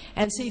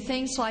 And see,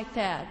 things like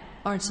that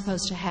aren't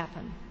supposed to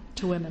happen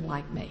to women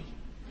like me.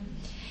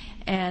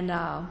 And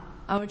I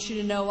want you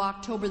to know,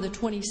 October the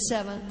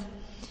 27th,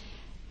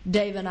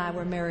 Dave and I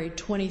were married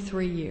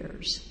 23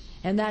 years.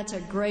 And that's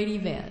a great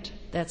event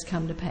that's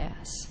come to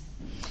pass.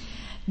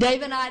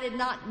 Dave and I did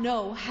not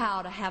know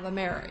how to have a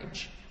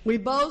marriage. We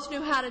both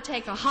knew how to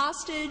take a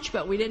hostage,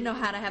 but we didn't know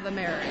how to have a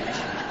marriage.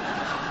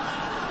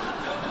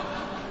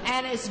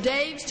 And as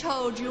Dave's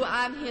told you,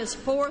 I'm his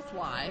fourth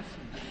wife.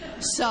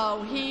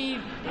 So he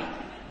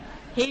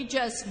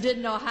just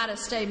didn't know how to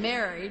stay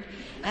married.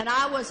 And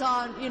I was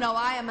on,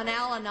 I am an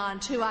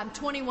Al-Anon too. I'm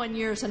 21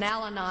 years in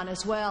Al-Anon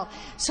as well.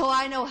 So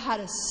I know how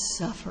to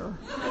suffer.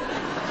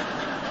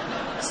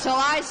 So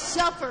I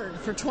suffered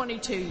for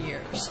 22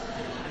 years.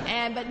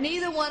 But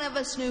neither one of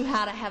us knew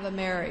how to have a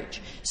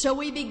marriage. So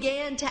we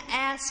began to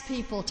ask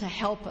people to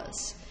help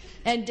us.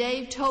 And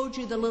Dave told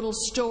you the little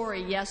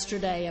story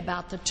yesterday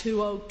about the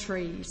 2 oak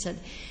trees and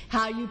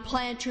how you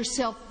plant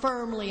yourself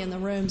firmly in the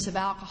rooms of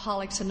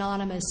Alcoholics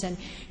Anonymous, and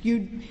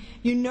you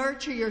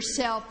nurture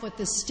yourself with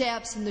the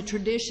steps and the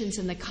traditions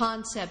and the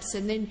concepts,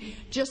 and then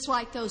just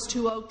like those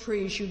 2 oak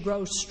trees, you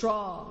grow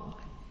strong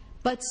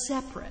but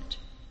separate.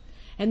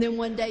 And then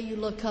one day you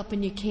look up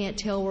and you can't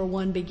tell where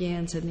one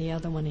begins and the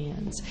other one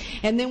ends.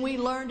 And then we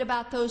learned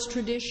about those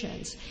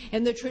traditions.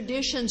 And the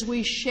traditions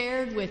we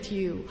shared with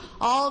you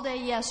all day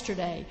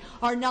yesterday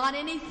are not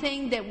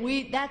anything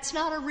that's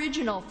not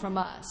original from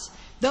us.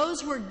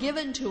 Those were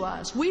given to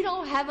us. We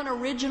don't have an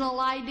original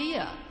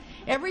idea.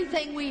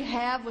 Everything we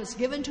have was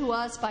given to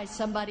us by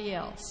somebody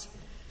else.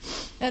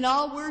 And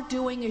all we're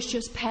doing is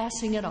just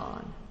passing it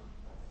on.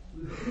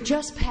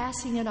 Just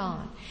passing it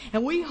on.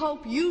 And we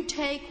hope you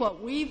take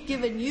what we've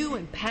given you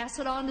and pass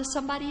it on to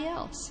somebody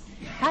else.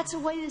 That's the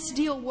way this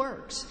deal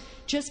works.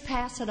 Just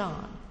pass it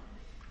on.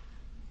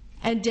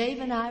 And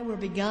Dave and I were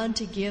begun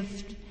to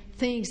give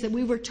things that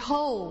we were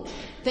told,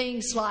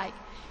 things like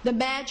the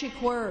magic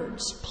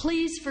words,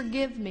 please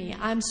forgive me,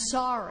 I'm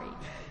sorry,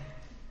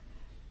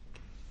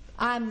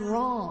 I'm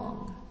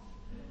wrong.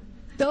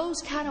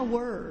 Those kind of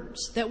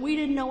words that we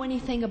didn't know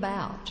anything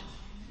about.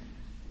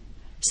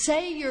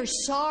 Say you're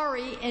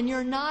sorry and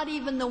you're not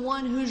even the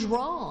one who's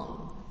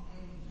wrong.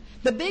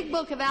 The big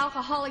book of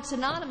Alcoholics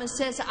Anonymous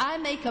says, I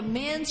make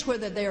amends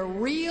whether they're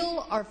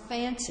real or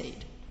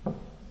fancied.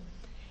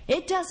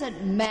 It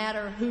doesn't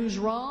matter who's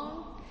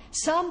wrong.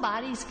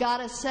 Somebody's got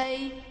to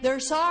say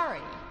they're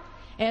sorry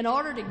in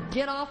order to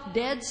get off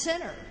dead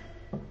center.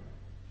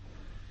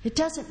 It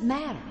doesn't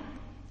matter.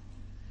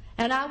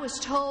 And I was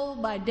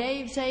told by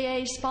Dave's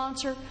AA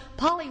sponsor,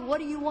 Polly, what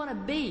do you want to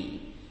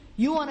be?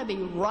 You want to be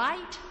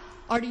right?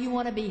 Or do you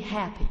want to be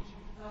happy?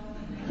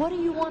 What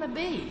do you want to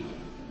be?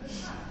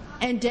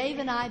 And Dave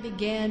and I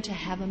began to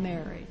have a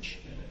marriage.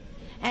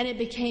 And it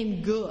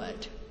became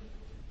good.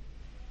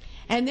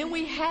 And then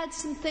we had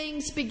some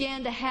things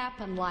began to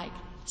happen, like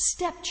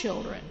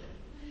stepchildren.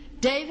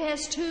 Dave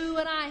has 2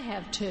 and I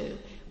have 2.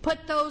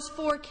 Put those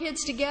 4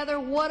 kids together,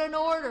 what an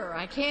order.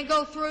 I can't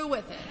go through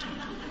with it.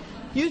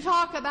 You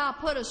talk about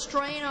put a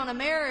strain on a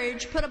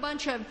marriage, put a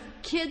bunch of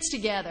kids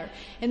together,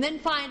 and then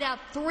find out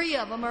 3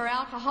 of them are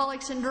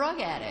alcoholics and drug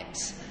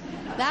addicts.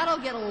 That'll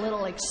get a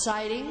little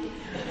exciting.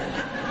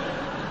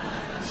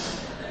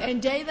 And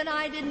Dave and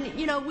I didn't,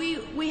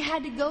 we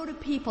had to go to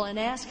people and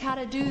ask how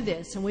to do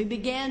this, and we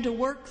began to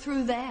work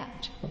through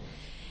that.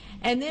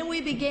 And then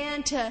we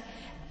began to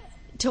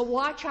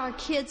watch our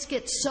kids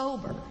get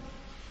sober.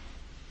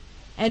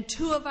 And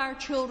 2 of our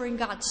children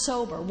got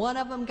sober. One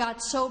of them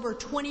got sober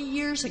 20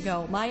 years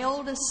ago. My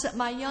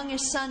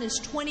youngest son is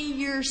 20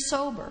 years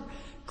sober.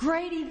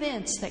 Great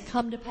events that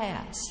come to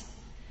pass.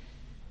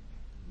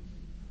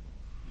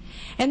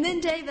 And then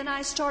Dave and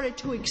I started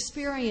to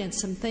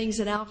experience some things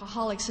in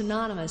Alcoholics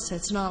Anonymous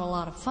that's not a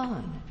lot of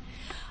fun.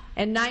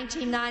 In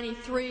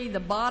 1993, the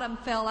bottom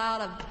fell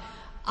out of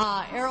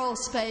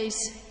aerospace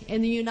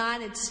in the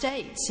United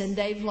States, and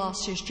Dave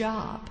lost his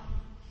job.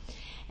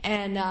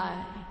 And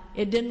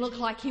it didn't look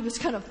like he was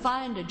going to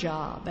find a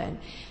job, and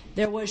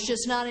there was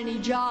just not any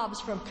jobs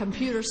for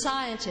computer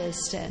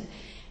scientists.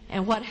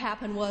 And what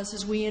happened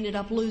was we ended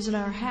up losing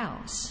our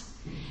house,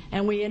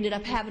 and we ended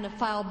up having to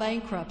file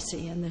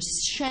bankruptcy, and the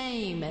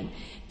shame and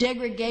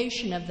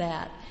degradation of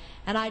that.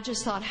 And I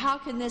just thought, how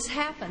can this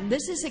happen?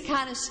 This is the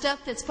kind of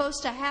stuff that's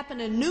supposed to happen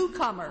to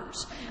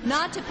newcomers,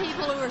 not to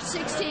people who are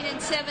 16 and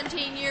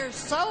 17 years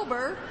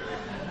sober.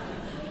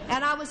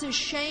 And I was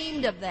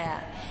ashamed of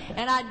that.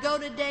 And I'd go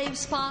to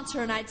Dave's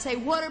sponsor and I'd say,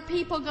 what are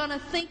people going to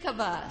think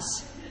of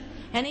us?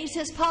 And he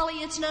says, Polly,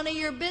 it's none of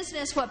your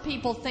business what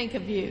people think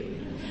of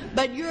you.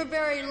 But your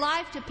very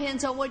life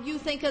depends on what you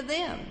think of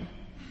them.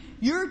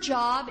 Your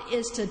job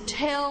is to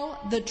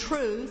tell the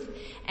truth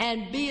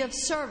and be of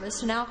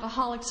service in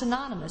Alcoholics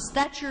Anonymous.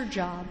 That's your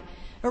job.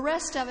 The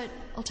rest of it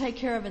will take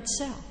care of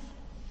itself.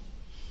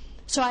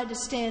 So I had to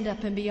stand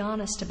up and be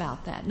honest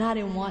about that. And I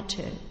didn't want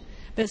to,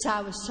 because I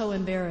was so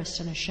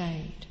embarrassed and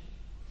ashamed.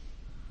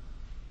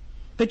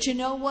 But you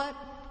know what?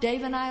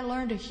 Dave and I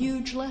learned a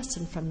huge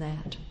lesson from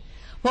that.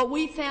 What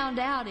we found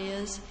out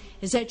is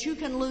that you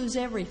can lose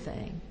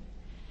everything.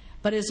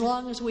 But as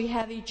long as we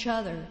have each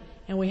other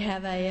and we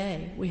have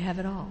AA, we have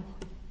it all.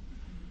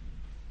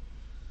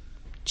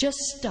 Just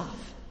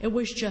stuff. It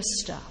was just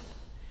stuff.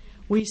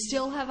 We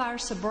still have our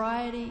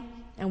sobriety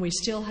and we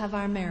still have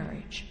our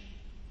marriage.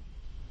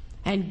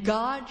 And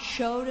God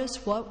showed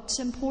us what's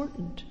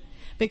important,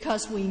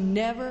 because we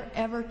never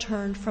ever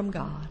turned from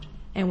God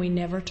and we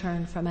never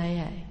turned from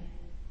AA.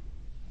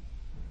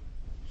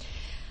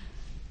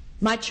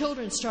 My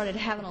children started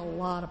having a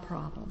lot of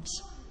problems.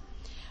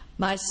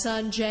 My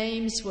son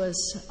James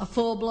was a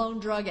full-blown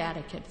drug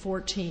addict at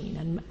 14,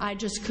 and I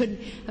just couldn't,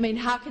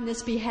 how can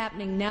this be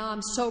happening? Now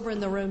I'm sober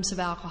in the rooms of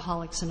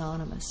Alcoholics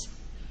Anonymous.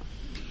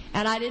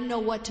 And I didn't know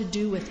what to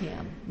do with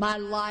him. My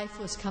life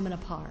was coming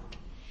apart.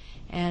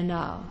 And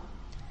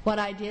what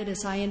I did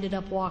is I ended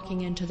up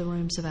walking into the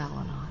rooms of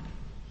Al-Anon.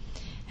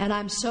 And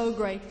I'm so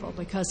grateful,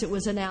 because it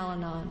was in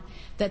Al-Anon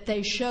that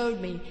they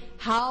showed me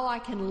how I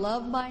can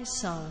love my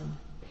son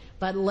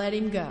but let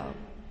him go,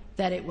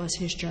 that it was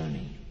his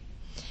journey.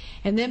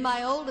 And then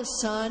my oldest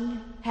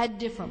son had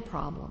different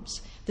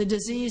problems. The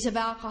disease of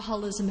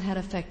alcoholism had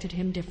affected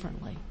him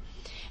differently.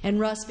 And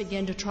Russ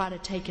began to try to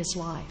take his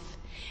life.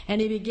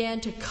 And he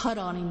began to cut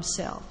on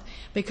himself,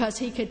 because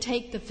he could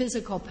take the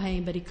physical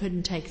pain, but he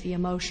couldn't take the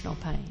emotional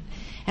pain.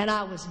 And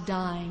I was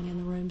dying in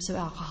the rooms of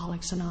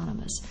Alcoholics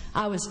Anonymous.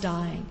 I was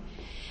dying.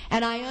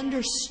 And I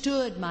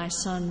understood my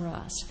son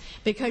Russ,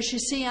 because you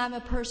see, I'm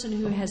a person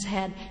who has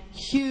had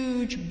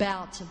huge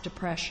bouts of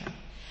depression.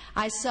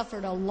 I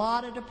suffered a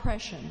lot of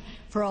depression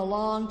for a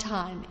long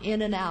time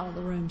in and out of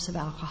the rooms of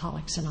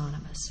Alcoholics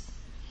Anonymous,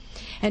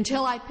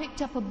 until I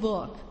picked up a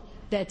book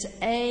that's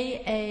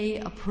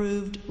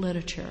AA-approved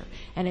literature,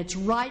 and it's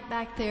right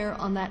back there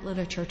on that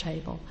literature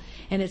table,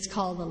 and it's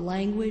called The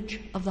Language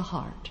of the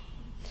Heart.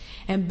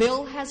 And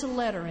Bill has a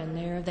letter in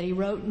there that he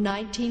wrote in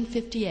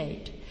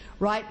 1958,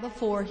 right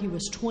before he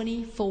was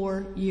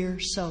 24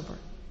 years sober.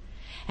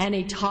 And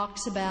he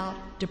talks about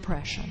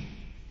depression.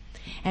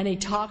 And he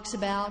talks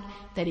about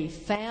that he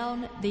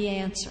found the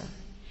answer,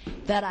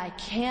 that I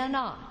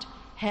cannot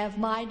have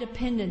my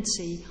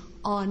dependency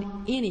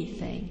on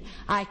anything.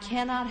 I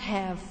cannot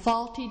have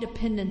faulty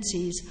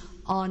dependencies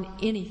on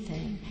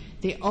anything.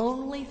 The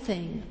only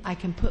thing I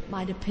can put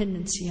my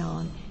dependency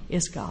on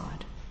is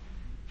God.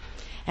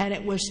 And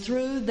it was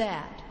through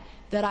that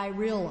I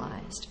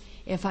realized,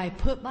 if I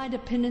put my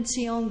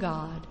dependency on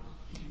God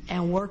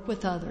and work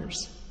with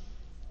others,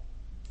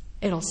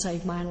 it'll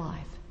save my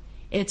life.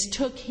 It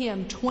took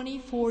him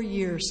 24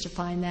 years to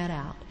find that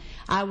out.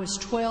 I was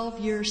 12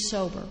 years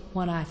sober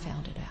when I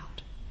found it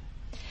out.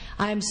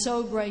 I am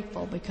so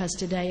grateful, because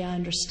today I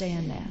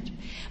understand that.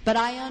 But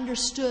I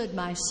understood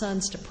my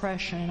son's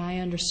depression, and I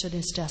understood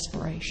his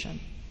desperation.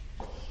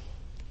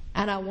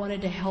 And I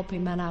wanted to help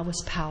him, and I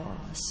was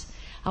powerless.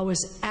 I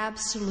was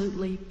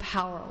absolutely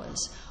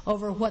powerless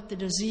over what the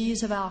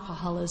disease of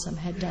alcoholism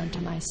had done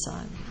to my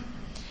son.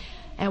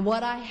 And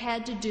what I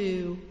had to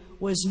do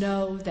was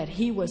know that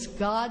he was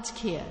God's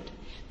kid,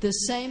 the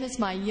same as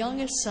my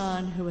youngest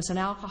son, who was an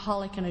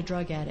alcoholic and a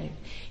drug addict.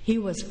 He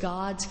was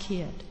God's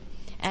kid,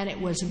 and it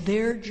was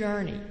their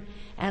journey,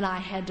 and I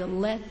had to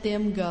let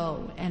them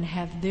go and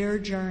have their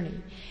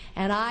journey.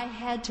 And I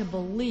had to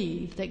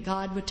believe that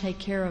God would take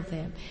care of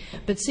them.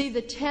 But see,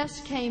 the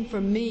test came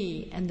from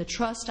me and the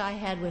trust I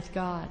had with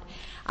God.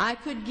 I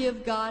could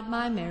give God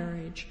my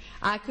marriage.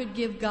 I could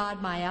give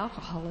God my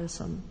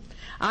alcoholism.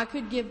 I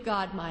could give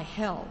God my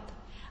health.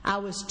 I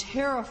was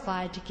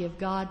terrified to give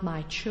God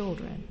my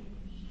children.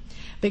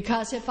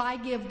 Because if I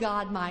give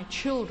God my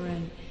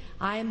children,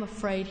 I am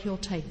afraid He'll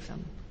take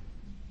them.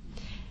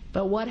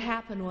 But what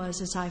happened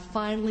was I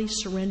finally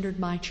surrendered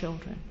my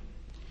children.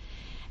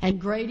 And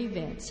great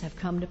events have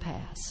come to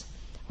pass.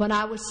 When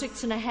I was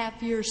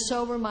 6.5 years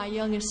sober, my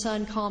youngest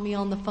son called me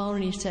on the phone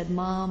and he said,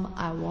 "Mom,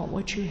 I want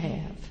what you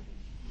have."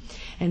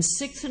 And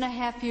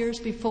 6.5 years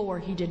before,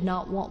 he did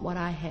not want what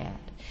I had.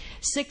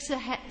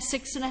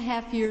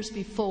 6.5 years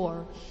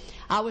before,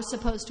 I was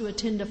supposed to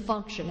attend a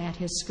function at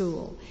his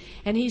school.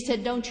 And he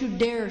said, "Don't you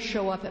dare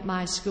show up at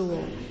my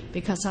school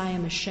because I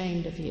am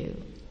ashamed of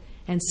you."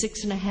 And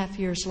 6.5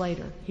 years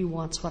later, he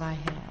wants what I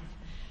have.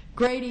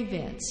 Great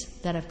events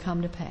that have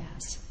come to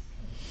pass.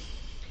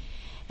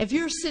 If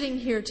you're sitting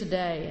here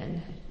today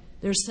and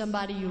there's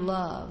somebody you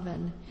love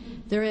and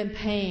they're in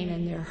pain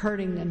and they're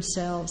hurting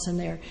themselves and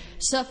they're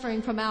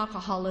suffering from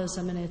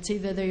alcoholism, and it's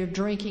either they're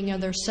drinking or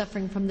they're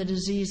suffering from the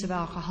disease of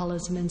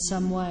alcoholism in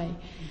some way,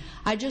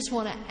 I just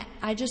want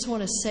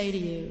to say to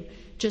you,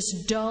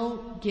 just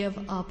don't give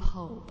up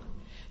hope.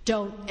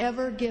 Don't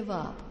ever give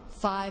up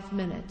 5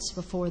 minutes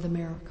before the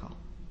miracle.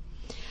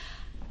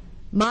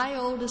 My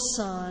oldest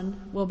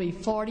son will be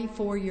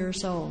 44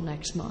 years old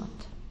next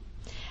month.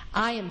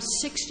 I am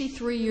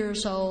 63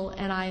 years old,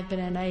 and I have been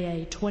in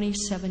AA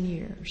 27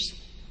 years.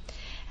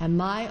 And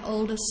my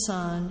oldest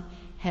son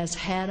has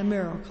had a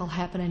miracle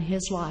happen in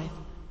his life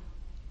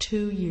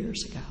 2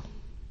 years ago.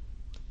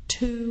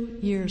 2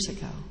 years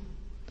ago.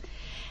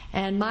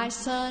 And my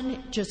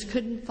son just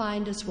couldn't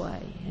find his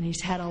way, and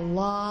he's had a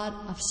lot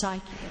of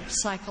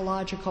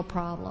psychological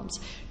problems,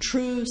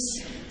 true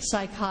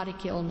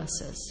psychotic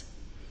illnesses.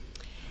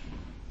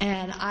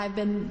 And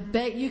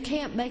you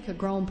can't make a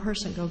grown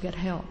person go get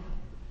help.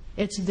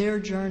 It's their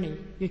journey.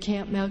 You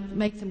can't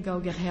make them go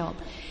get help.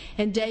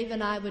 And Dave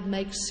and I would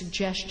make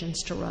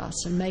suggestions to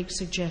Russ and make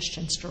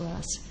suggestions to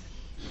Russ.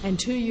 And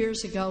 2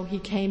 years ago, he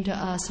came to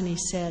us and he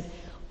said,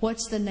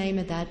 "What's the name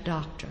of that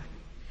doctor?"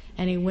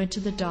 And he went to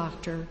the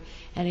doctor,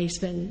 and he's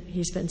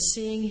been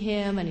seeing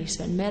him, and he's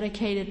been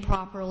medicated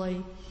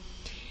properly.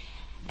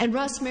 And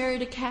Russ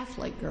married a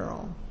Catholic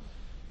girl.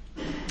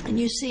 And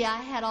you see, I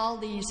had all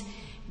these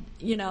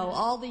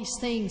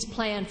things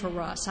planned for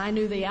Russ. I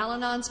knew the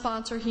Al-Anon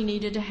sponsor he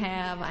needed to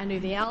have. I knew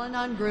the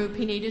Al-Anon group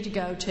he needed to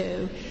go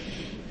to.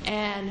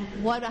 And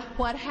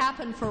what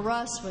happened for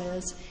Russ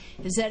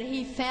is that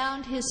he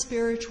found his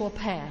spiritual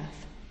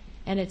path,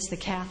 and it's the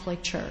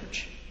Catholic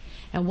Church.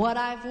 And what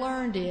I've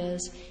learned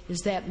is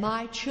that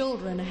my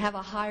children have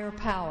a higher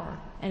power,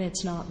 and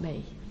it's not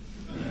me.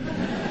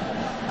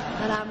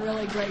 And I'm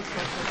really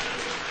grateful for that.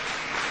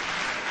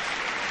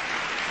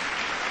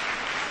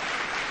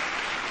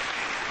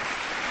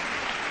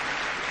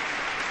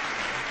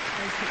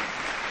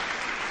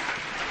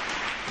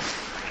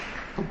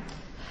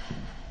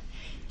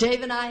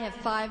 Dave and I have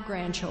 5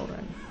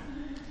 grandchildren,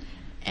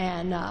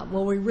 and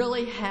we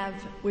really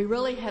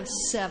have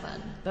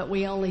 7, but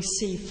we only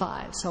see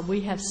 5, so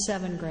we have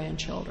 7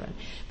 grandchildren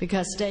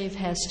because Dave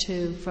has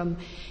 2 from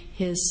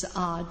his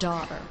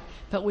daughter,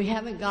 but we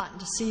haven't gotten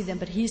to see them.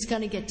 But he's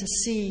going to get to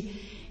see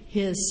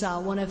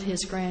one of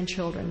his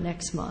grandchildren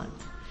next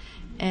month,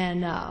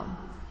 and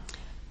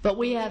but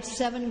we have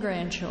 7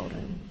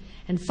 grandchildren,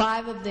 and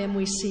 5 of them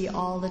we see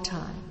all the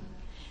time,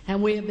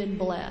 and we have been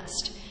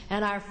blessed.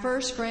 And our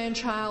first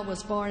grandchild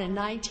was born in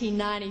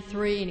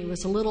 1993, and he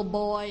was a little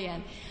boy.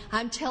 And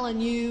I'm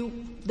telling you,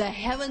 the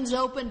heavens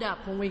opened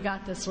up when we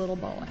got this little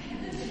boy.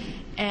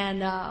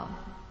 And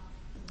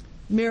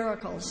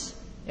miracles.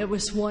 It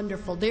was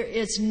wonderful. There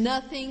is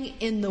nothing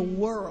in the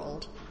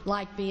world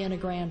like being a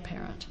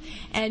grandparent.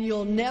 And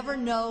you'll never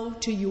know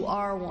till you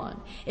are one.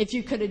 If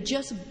you could have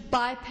just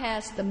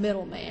bypassed the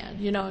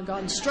middleman, and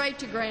gone straight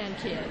to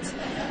grandkids.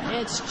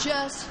 It's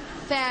just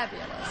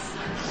fabulous.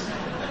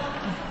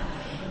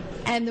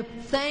 And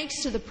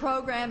thanks to the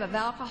program of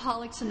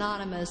Alcoholics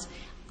Anonymous,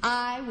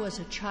 I was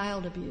a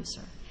child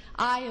abuser.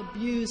 I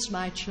abused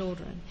my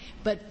children.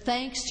 But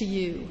thanks to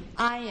you,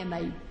 I am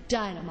a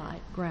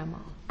dynamite grandma.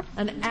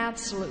 An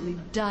absolutely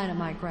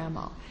dynamite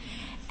grandma.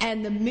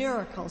 And the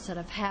miracles that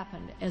have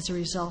happened as a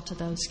result of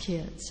those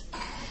kids.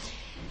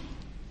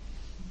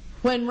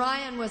 When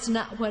Ryan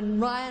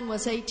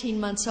was 18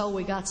 months old,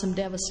 we got some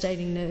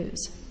devastating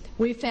news.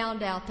 We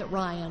found out that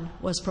Ryan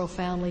was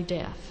profoundly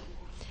deaf.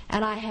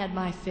 And I had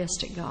my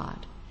fist at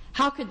God.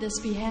 How could this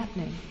be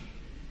happening?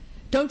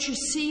 Don't you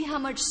see how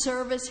much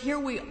service? Here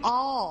we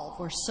all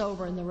were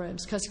sober in the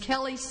rooms, because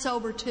Kelly's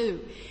sober too.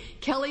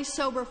 Kelly's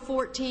sober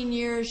 14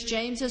 years.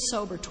 James is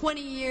sober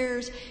 20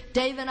 years.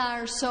 Dave and I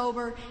are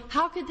sober.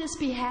 How could this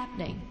be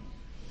happening?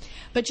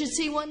 But you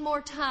see, one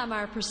more time,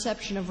 our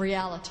perception of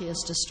reality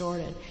is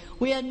distorted.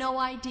 We had no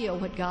idea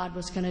what God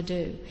was going to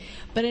do.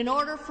 But in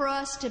order for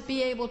us to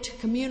be able to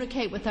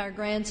communicate with our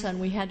grandson,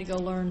 we had to go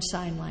learn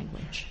sign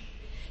language.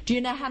 Do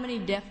you know how many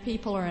deaf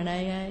people are in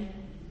AA?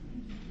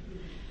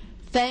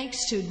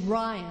 Thanks to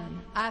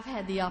Ryan, I've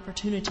had the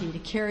opportunity to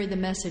carry the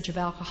message of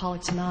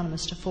Alcoholics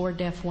Anonymous to 4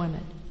 deaf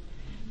women.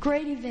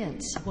 Great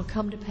events will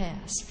come to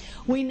pass.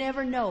 We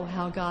never know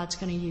how God's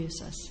going to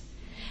use us.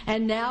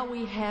 And now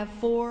we have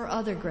 4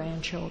 other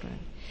grandchildren.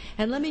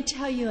 And let me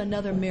tell you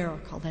another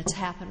miracle that's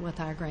happened with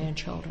our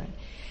grandchildren.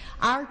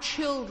 Our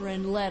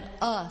children let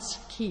us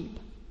keep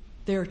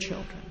their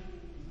children.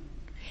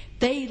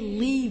 They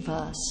leave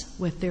us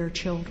with their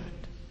children.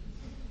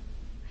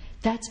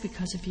 That's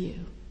because of you.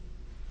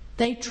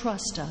 They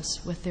trust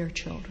us with their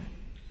children.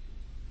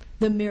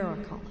 The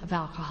miracle of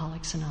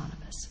Alcoholics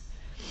Anonymous.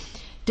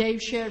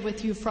 Dave shared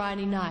with you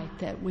Friday night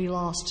that we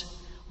lost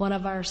one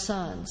of our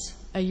sons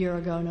a year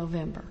ago,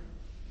 November.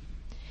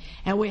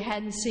 And we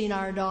hadn't seen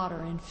our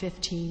daughter in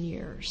 15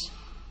 years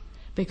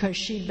because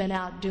she'd been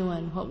out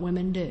doing what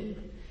women do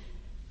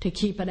to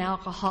keep an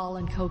alcohol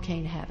and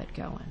cocaine habit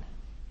going.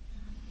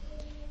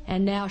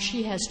 And now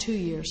she has 2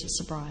 years of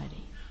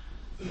sobriety.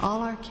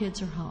 All our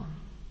kids are home.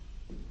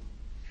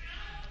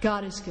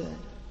 God is good.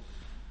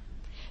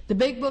 The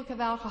big book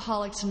of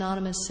Alcoholics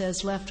Anonymous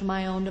says, left to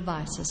my own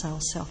devices, I'll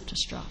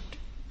self-destruct.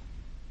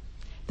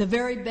 The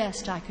very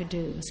best I could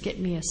do was get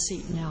me a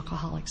seat in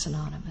Alcoholics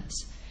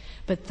Anonymous.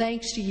 But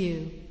thanks to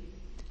you,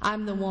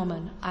 I'm the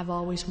woman I've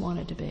always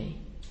wanted to be.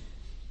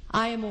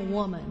 I am a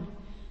woman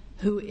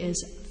who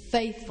is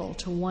faithful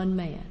to one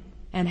man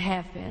and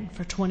have been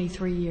for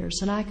 23 years,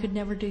 and I could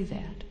never do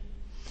that.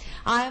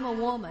 I am a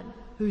woman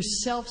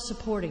who's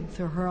self-supporting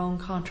through her own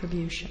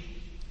contribution.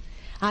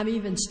 I'm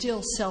even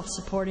still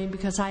self-supporting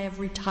because I have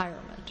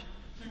retirement,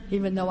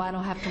 even though I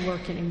don't have to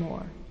work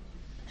anymore.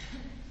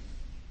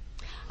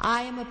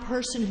 I am a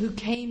person who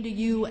came to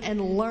you and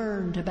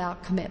learned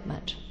about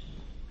commitment.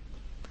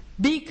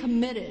 Be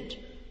committed.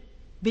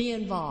 Be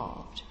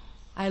involved.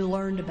 I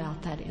learned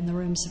about that in the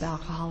rooms of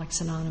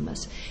Alcoholics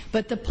Anonymous.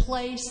 But the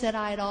place that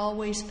I had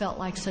always felt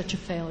like such a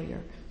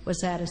failure was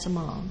that as a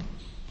mom.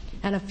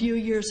 And a few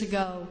years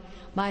ago,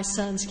 my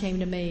sons came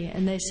to me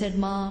and they said,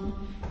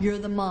 Mom, you're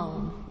the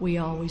mom we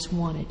always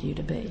wanted you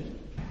to be.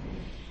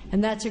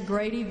 And that's a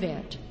great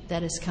event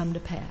that has come to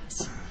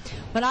pass.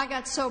 When I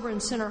got sober in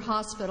Center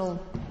Hospital,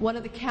 one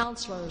of the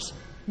counselors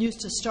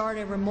used to start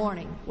every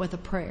morning with a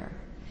prayer.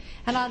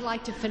 And I'd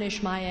like to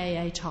finish my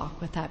AA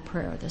talk with that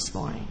prayer this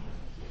morning.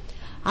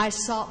 I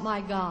sought my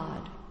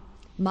God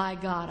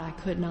I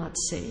could not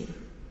see.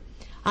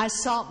 I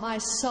sought my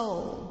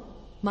soul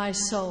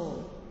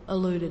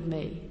eluded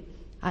me.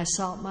 I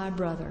sought my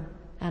brother,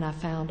 and I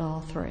found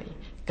all 3.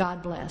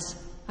 God bless.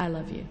 I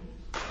love you.